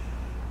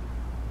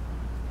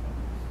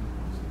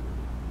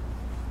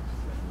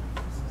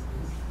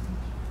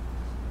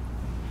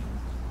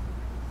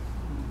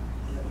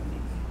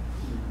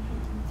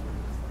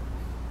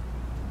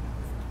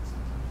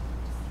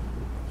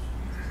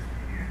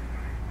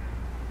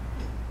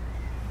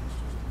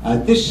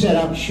 This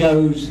setup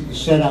shows the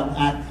setup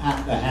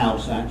at the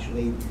house.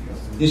 Actually,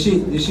 this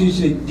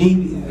is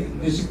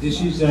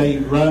a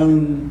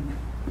Roan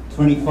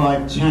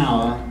 25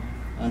 tower,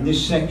 and this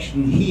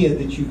section here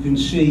that you can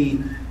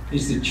see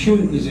is a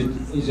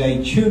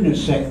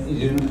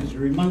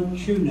remote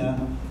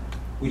tuner,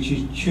 which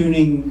is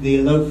tuning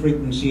the low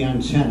frequency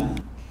antenna,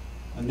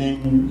 and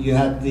then you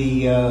have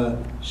the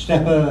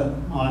stepper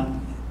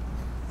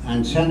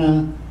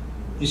antenna.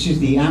 This is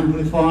the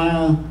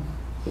amplifier.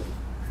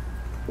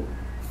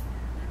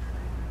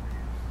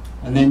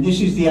 And then this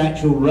is the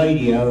actual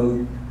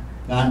radio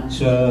that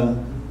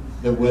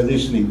we're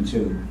listening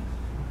to.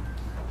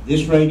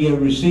 This radio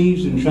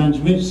receives and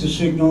transmits the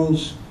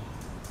signals.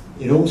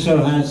 It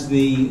also has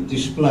the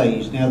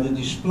displays. Now the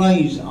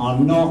displays are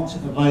not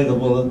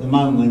available at the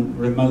moment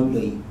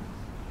remotely.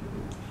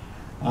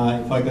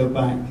 If I go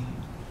back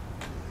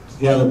to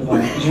the other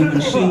point, as you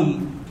can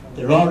see,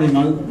 there are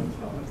remote.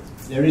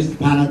 There is the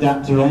pan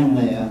adapter on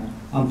there.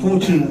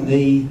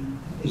 Unfortunately,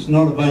 it's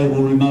not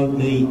available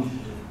remotely.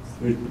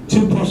 There are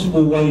two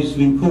possible ways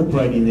of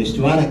incorporating this: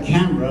 to add a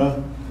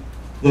camera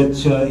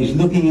that is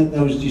looking at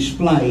those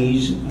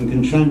displays and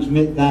can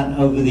transmit that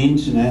over the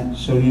internet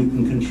so you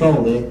can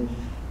control it.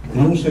 You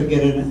can also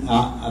get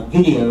a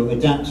video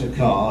adapter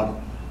card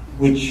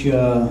which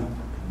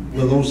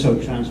will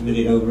also transmit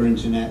it over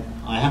internet.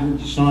 I haven't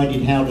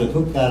decided how to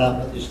hook that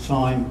up at this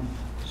time,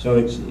 so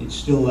it's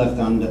still left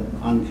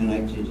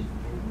unconnected.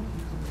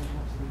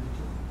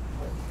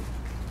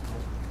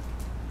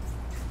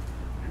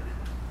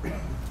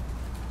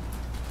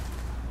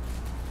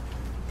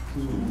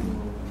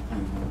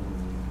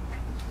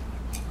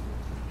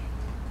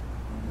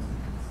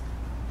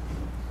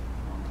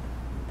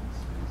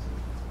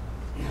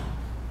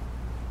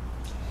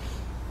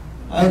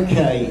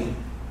 Okay.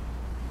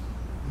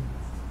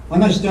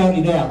 When I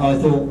started out, I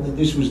thought that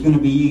this was going to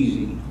be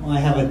easy. I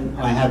have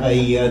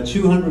a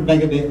 200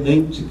 megabit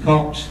link to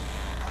Cox,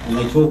 and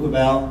they talk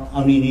about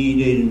only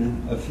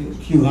needing a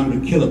few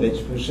hundred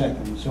kilobits per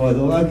second. So I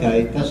thought,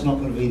 okay, that's not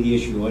going to be the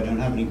issue. I don't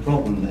have any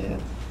problem there.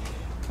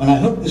 When I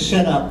hooked the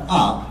setup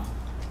up,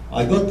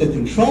 I got the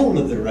control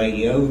of the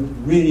radio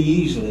really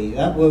easily.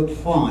 That worked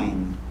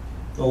fine.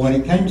 But when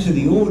it came to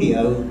the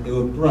audio, there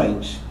were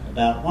breaks.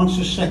 About once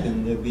a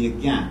second, there'd be a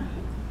gap.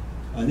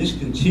 And this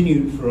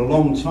continued for a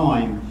long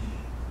time.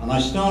 And I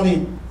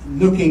started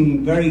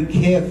looking very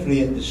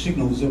carefully at the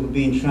signals that were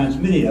being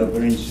transmitted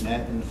over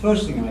internet. And the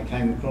first thing I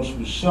came across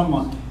was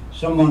someone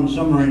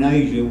somewhere in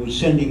Asia was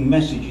sending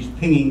messages,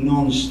 pinging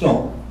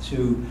non-stop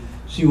to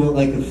see what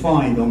they could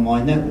find on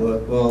my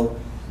network. Well,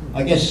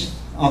 I guess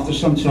after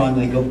some time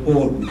they got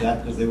bored with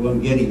that because they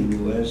weren't getting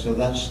anywhere, so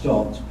that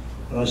stopped.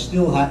 But I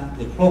still had,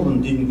 the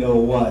problem didn't go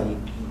away.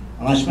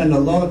 And I spent a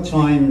lot of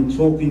time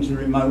talking to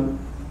remote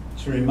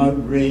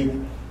rig,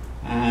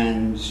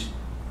 and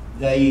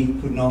they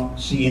could not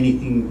see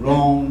anything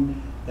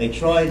wrong. They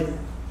tried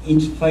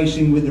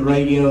interfacing with the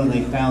radio, and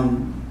they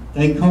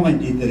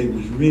commented that it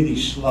was really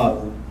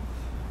slow.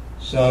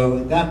 So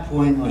at that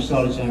point I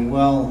started saying,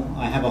 well,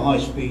 I have a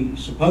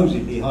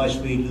supposedly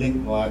high-speed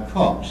link via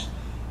Cox,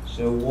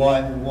 so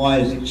why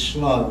is it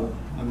slow?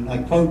 I mean, I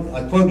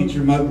quoted to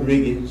remote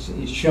rig, it's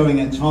showing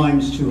at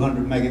times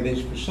 200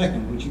 megabits per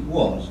second, which it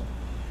was.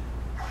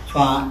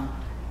 But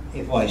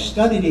if I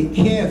studied it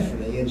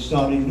carefully and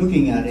started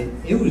looking at it,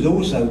 it was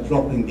also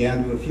dropping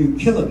down to a few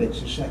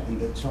kilobits a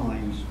second at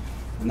times.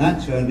 And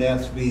that turned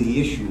out to be the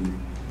issue.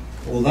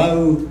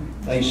 Although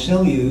they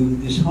sell you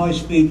this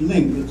high-speed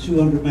link at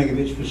 200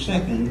 megabits per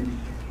second,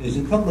 there's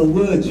a couple of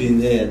words in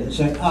there that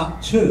say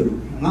up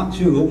to, and up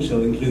to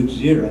also includes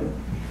 0.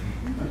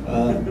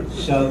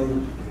 So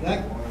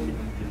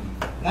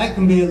that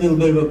can be a little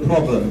bit of a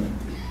problem.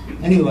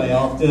 Anyway,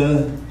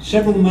 after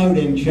several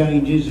modem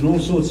changes and all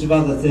sorts of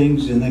other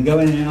things, and then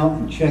going out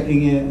and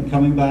checking it and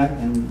coming back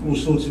and all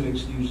sorts of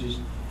excuses,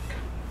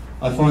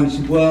 I finally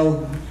said,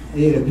 well,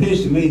 it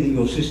appears to me that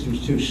your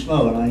system's too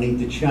slow and I need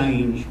to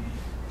change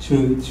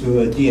to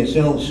a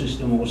DSL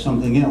system or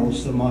something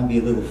else that might be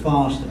a little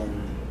faster.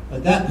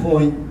 At that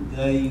point,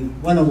 they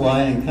went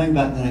away and came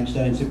back the next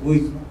day and said,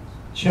 we've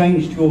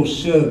changed your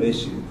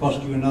service, it will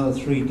cost you another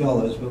 $3,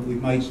 but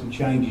we've made some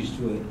changes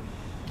to it.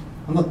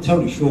 I'm not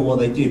totally sure what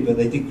they did, but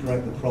they did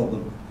correct the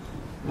problem.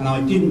 And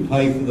I didn't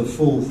pay for the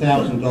full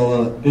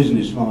 $1,000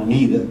 business line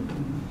either.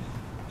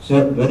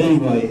 So, but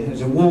anyway,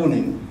 as a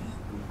warning,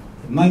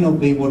 it may not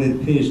be what it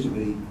appears to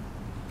be.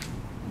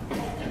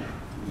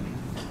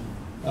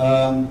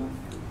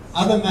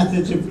 Other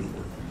methods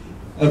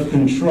of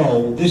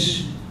control,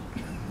 this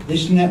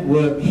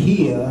network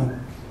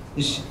here,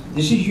 this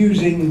is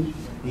using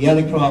the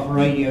Elecraft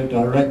radio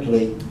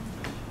directly.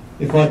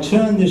 If I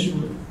turn this,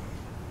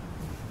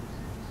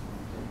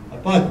 I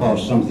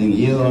bypassed something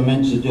here that I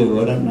meant to do.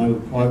 I don't know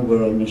quite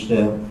where I missed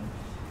out.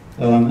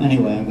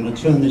 Anyway, I'm going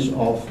to turn this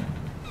off.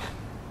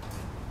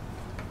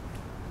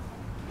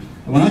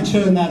 And when I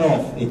turn that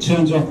off, it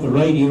turns off the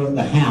radio at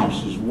the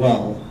house as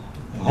well.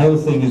 The whole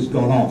thing has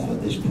gone off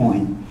at this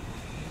point.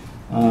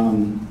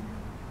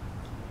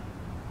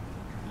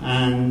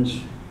 And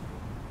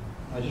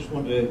I just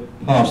want to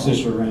pass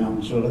this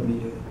around, so let me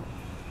do it.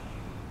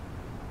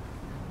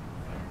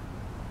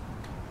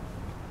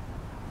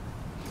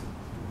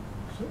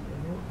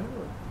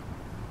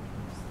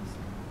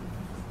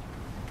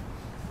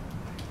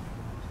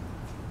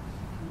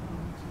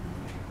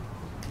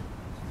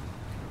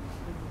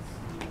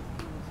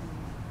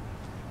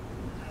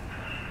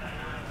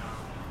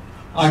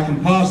 I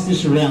can pass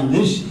this around.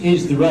 This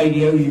is the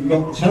radio. You've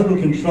got total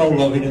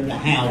control of it at the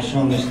house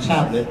on this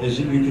tablet.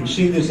 You can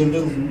see there's a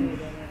little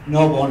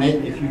knob on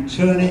it. If you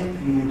turn it,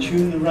 you will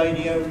tune the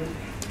radio.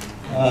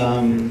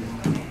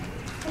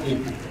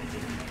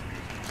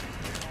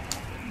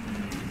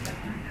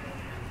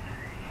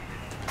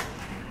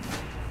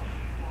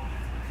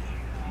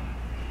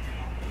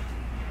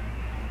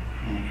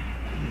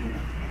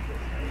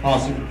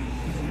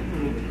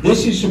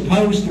 This is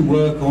supposed to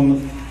work on the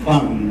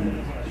phone.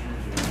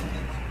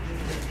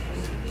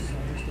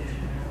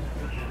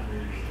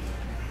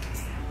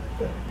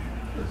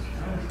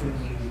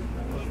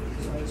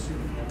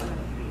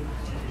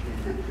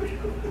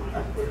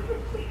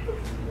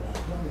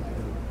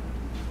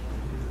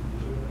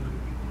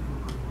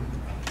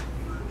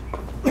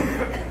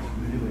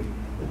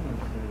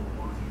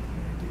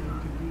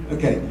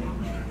 Okay.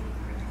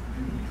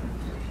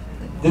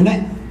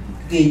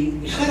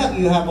 The setup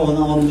you have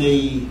on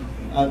the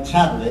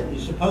tablet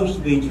is supposed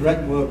to be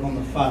direct work on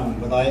the phone,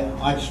 but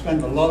I've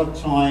spent a lot of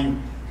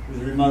time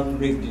with Remote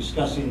Rig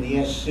discussing the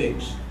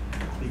S6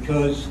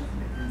 because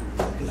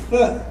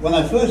when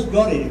I first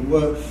got it, it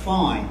worked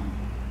fine,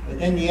 but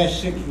then the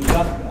S6 was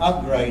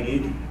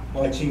upgraded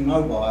by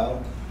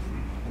T-Mobile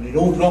and it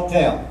all dropped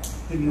out,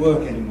 didn't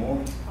work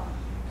anymore.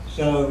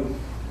 So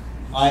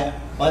by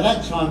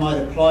that time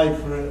I'd applied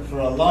for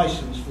a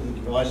license for the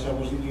device. I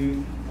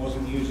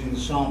wasn't using the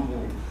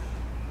sample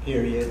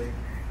period,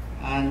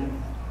 and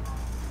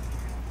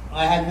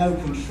I had no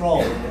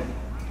control.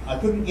 I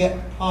couldn't get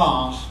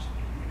past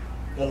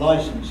the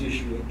license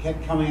issue. It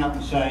kept coming up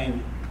and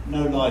saying,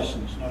 no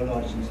license, no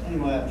license.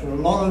 Anyway, after a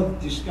lot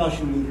of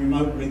discussion with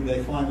Remote Rig,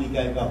 they finally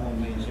gave up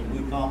on me and said,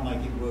 we can't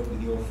make it work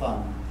with your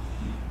phone.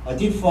 I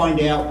did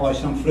find out by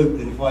some fluke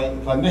that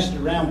if I messed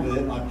around with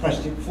it and I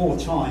pressed it 4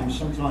 times,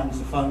 sometimes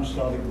the phone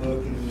started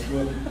working and it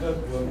worked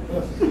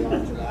perfectly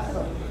after that.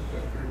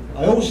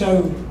 I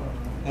also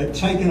had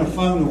taken a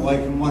phone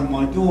away from one of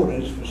my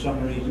daughters for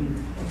some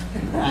reason,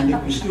 and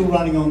it was still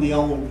running on the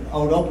old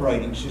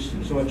operating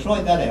system. So I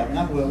tried that out and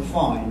that worked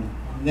fine,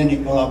 and then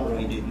it got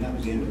upgraded and that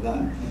was the end of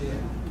that.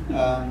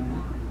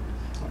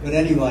 But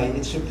anyway,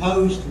 it's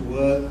supposed to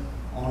work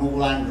on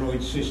all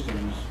Android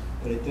systems,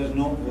 but it does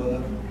not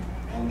work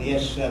on the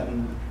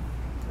S7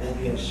 or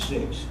the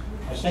S6.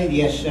 I say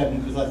the S7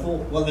 because I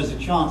thought, well, there's a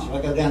chance if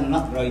I go down and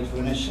upgrade to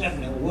an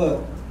S7 it'll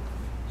work.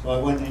 So I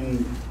went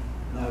in,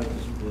 no, it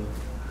doesn't work.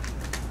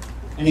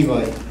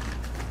 Anyway.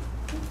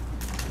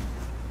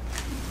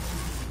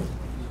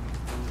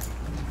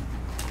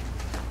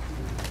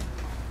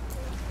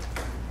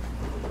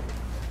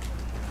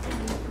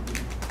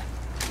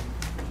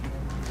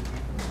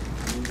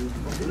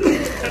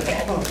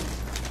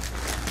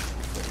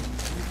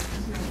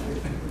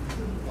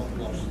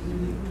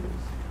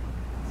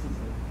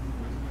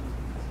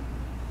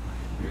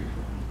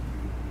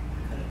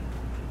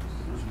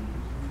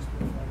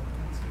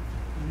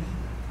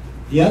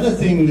 The other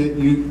thing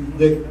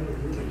that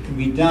can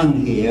be done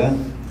here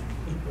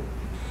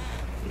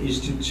is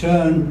to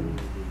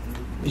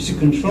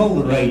control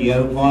the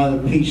radio via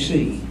the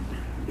PC.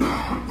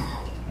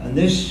 And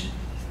this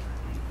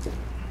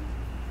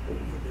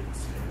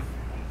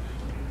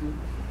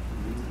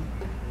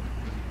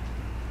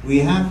we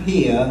have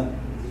here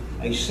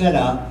a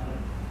setup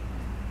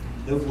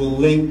that will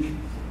link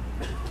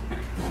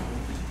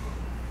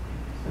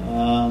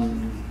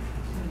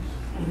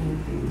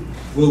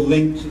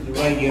to the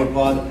radio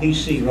via the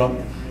PC,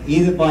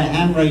 either by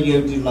Ham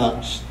Radio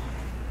Deluxe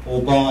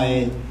or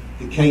by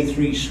the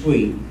K3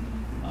 suite.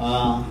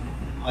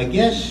 I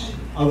guess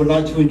I would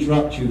like to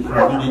interrupt you for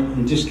a minute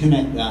and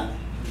disconnect that.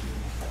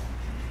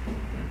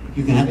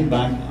 You can have it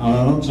back.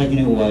 I'm not taking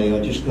it away.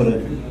 I just got to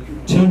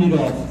turn it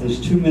off. There's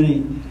too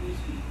many.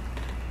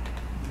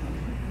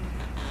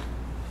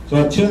 So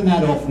I've turned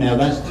that off now.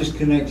 That's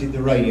disconnected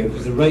the radio,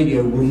 because the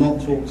radio will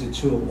not talk to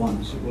two at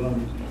once. It will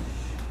only,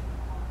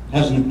 it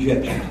has an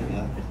objection to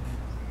that.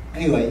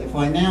 Anyway, if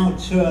I now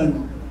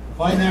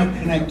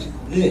connect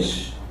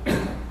this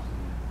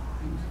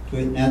to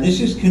it. Now this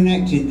is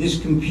connected,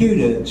 this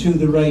computer, to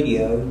the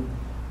radio,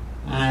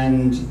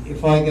 and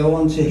if I go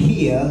onto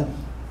here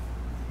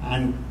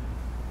and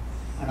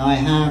I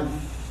have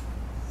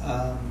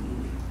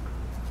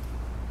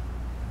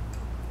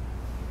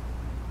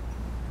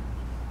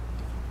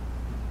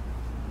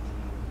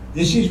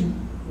this is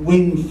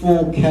Win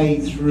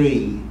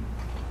 4K3.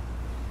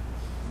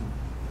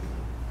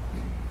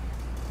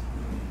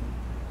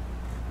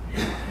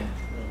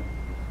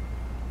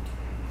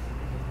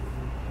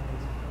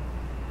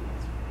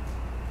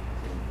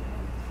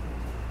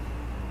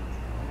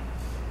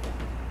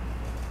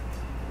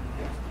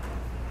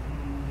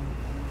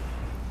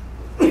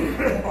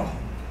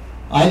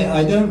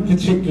 I don't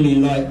particularly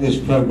like this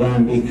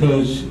program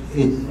because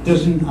it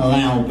doesn't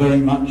allow very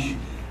much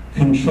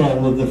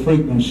control of the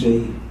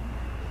frequency.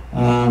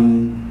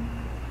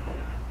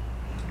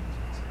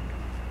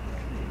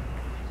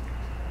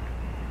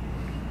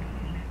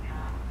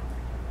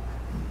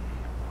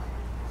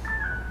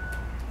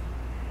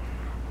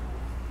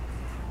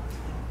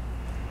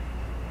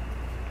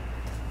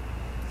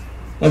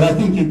 But I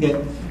think you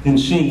can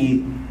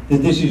see that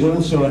this is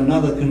also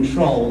another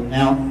control.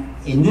 Now,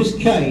 in this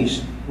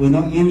case, we're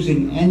not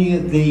using any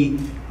of the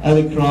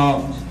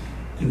Elecraft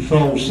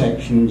control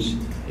sections.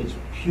 It's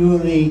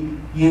purely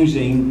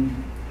using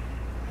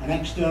an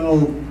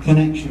external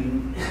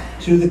connection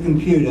to the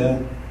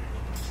computer,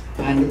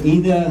 and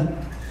either,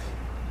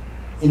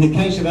 in the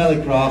case of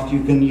Elecraft,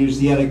 you can use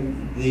the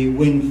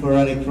Win for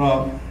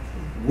Elecraft,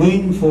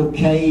 Win for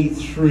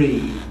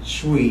K3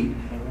 suite,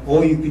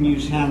 or you can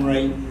use Ham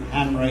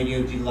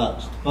Radio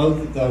Deluxe.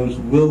 Both of those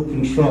will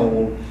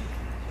control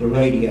the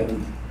radio.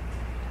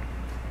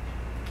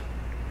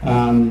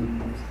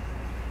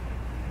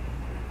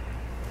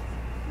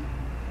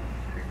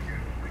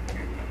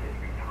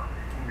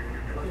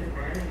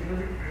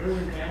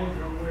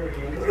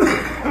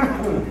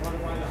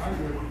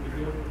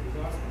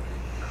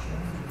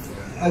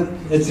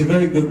 It's a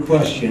very good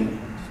question.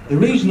 The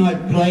reason I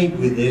played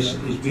with this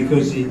is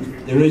because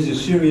there is a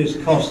serious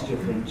cost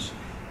difference.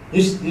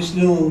 This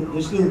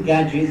little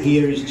gadget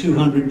here is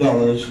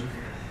 $200,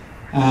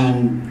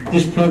 and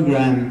this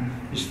program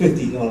is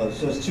 $50.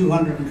 So it's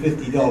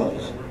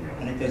 $250,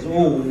 and it does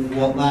all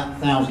what that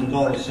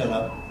 $1,000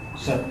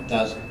 setup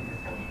does.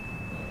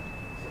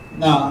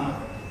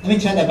 Now, let me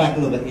take that back a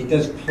little bit. It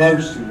does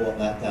close to what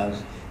that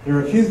does. There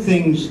are a few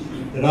things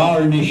that are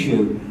an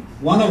issue.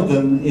 One of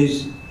them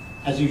is,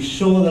 as you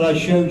saw that I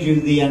showed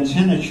you the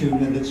antenna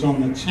tuner that's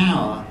on the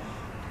tower,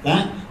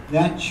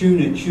 that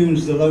tuner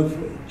tunes the low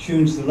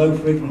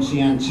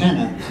frequency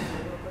antenna.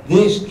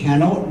 This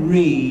cannot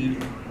read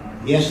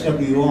the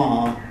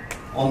SWR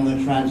on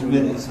the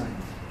transmitter.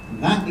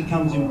 And that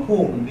becomes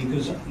important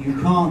because you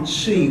can't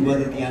see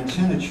whether the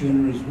antenna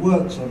tuner has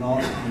worked or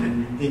not,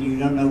 and then you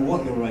don't know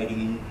what you're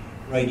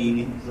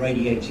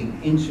radiating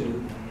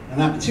into. And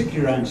that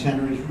particular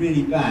antenna is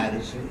really bad.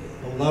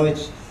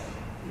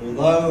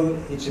 Although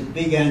it's a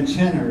big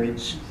antenna,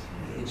 it's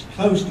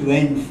close to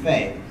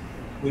end-fed,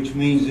 which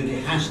means that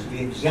it has to be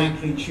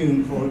exactly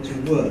tuned for it to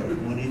work.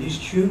 When it is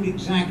tuned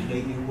exactly,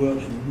 it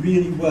works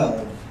really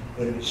well,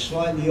 but if it's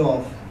slightly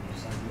off,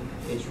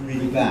 it's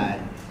really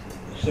bad.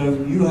 So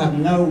you have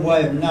no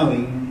way of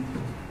knowing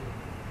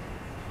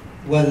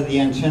whether the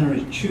antenna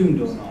is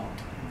tuned or not.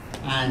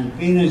 And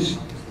being as,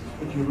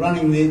 if you're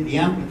running the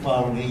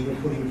amplifier on here, you're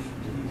putting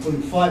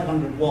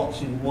 500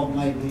 watts in what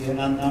may be an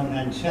unknown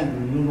antenna,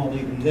 and you're not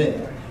even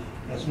there.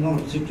 That's not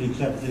a particularly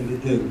clever thing to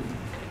do.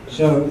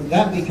 So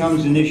that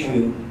becomes an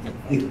issue.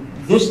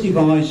 This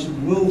device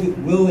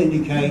will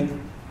indicate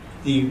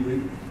the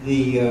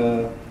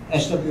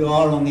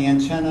SWR on the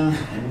antenna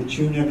and will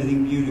tune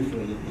everything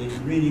beautifully. It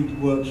really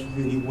works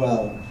really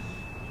well.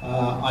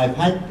 I've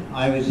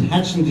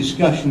had some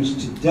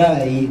discussions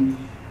today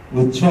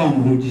with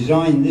Tom, who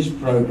designed this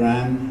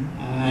program,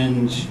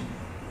 and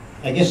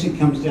I guess it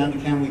comes down to,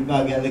 can we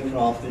bug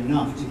Elecraft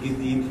enough to give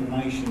the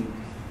information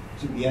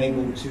to be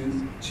able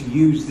to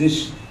use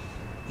this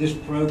this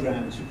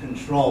program to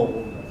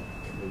control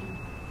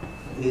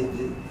the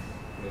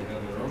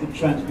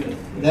transmitter.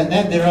 They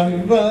have their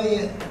own, well,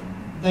 yeah,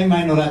 they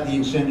may not have the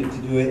incentive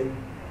to do it.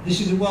 This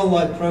is a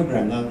well-liked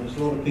program, though. There's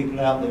a lot of people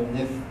out there, and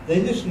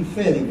they listen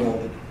fairly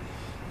well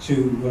to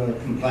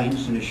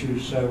complaints and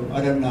issues, so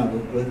I don't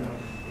know, but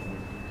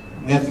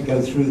we have to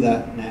go through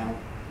that now.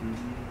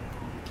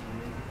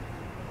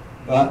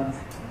 But,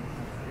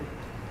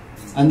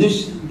 and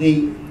this,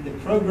 the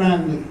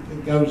program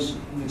that goes,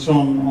 that's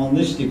on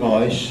this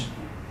device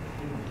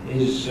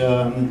is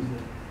about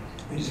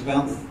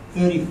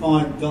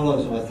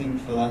 $35, I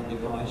think, for that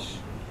device.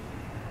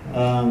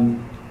 Now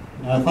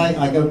if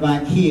I go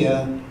back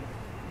here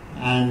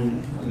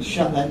and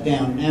shut that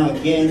down, now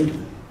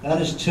again, that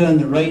has turned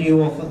the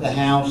radio off at the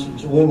house,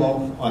 it's all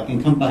off. I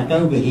can come back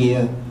over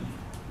here,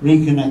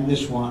 reconnect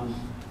this one,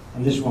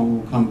 and this one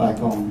will come back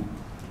on.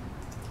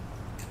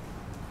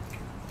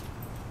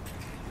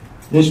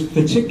 This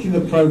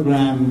particular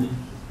program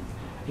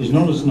is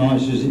not as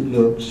nice as it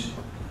looks,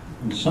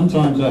 and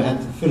sometimes I have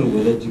to fiddle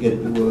with it to get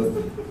it to work.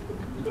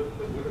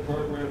 What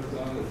program is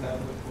on the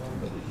tablet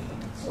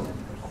phone?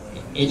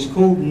 It's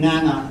called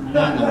Nano.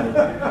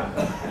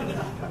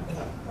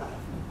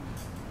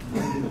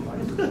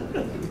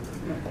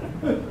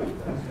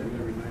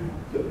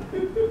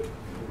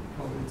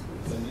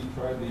 Have you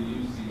tried to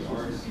use the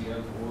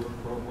RCF Word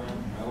program,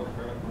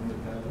 Malacrat, on the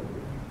tablet?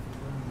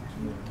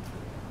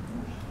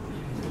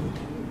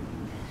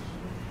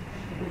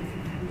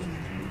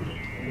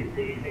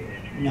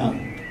 No.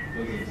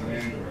 Because it's an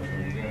Android, when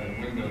you got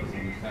Windows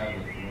on the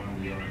tablet, you run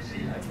the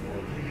RCF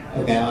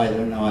Word. Okay, I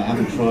don't know. I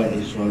haven't tried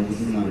it, so I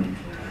wouldn't know.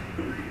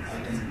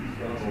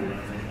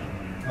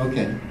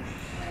 Okay.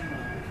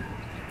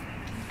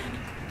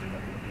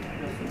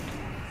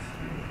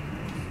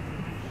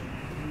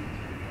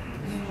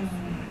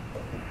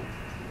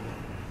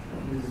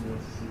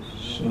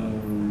 So.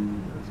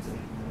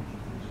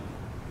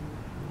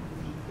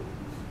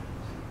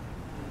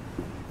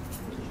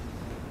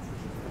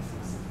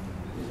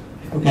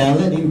 Okay, I'll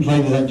let him play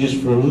with that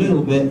just for a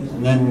little bit,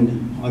 and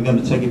then I'm going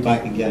to take it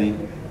back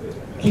again.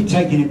 Keep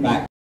taking it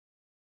back.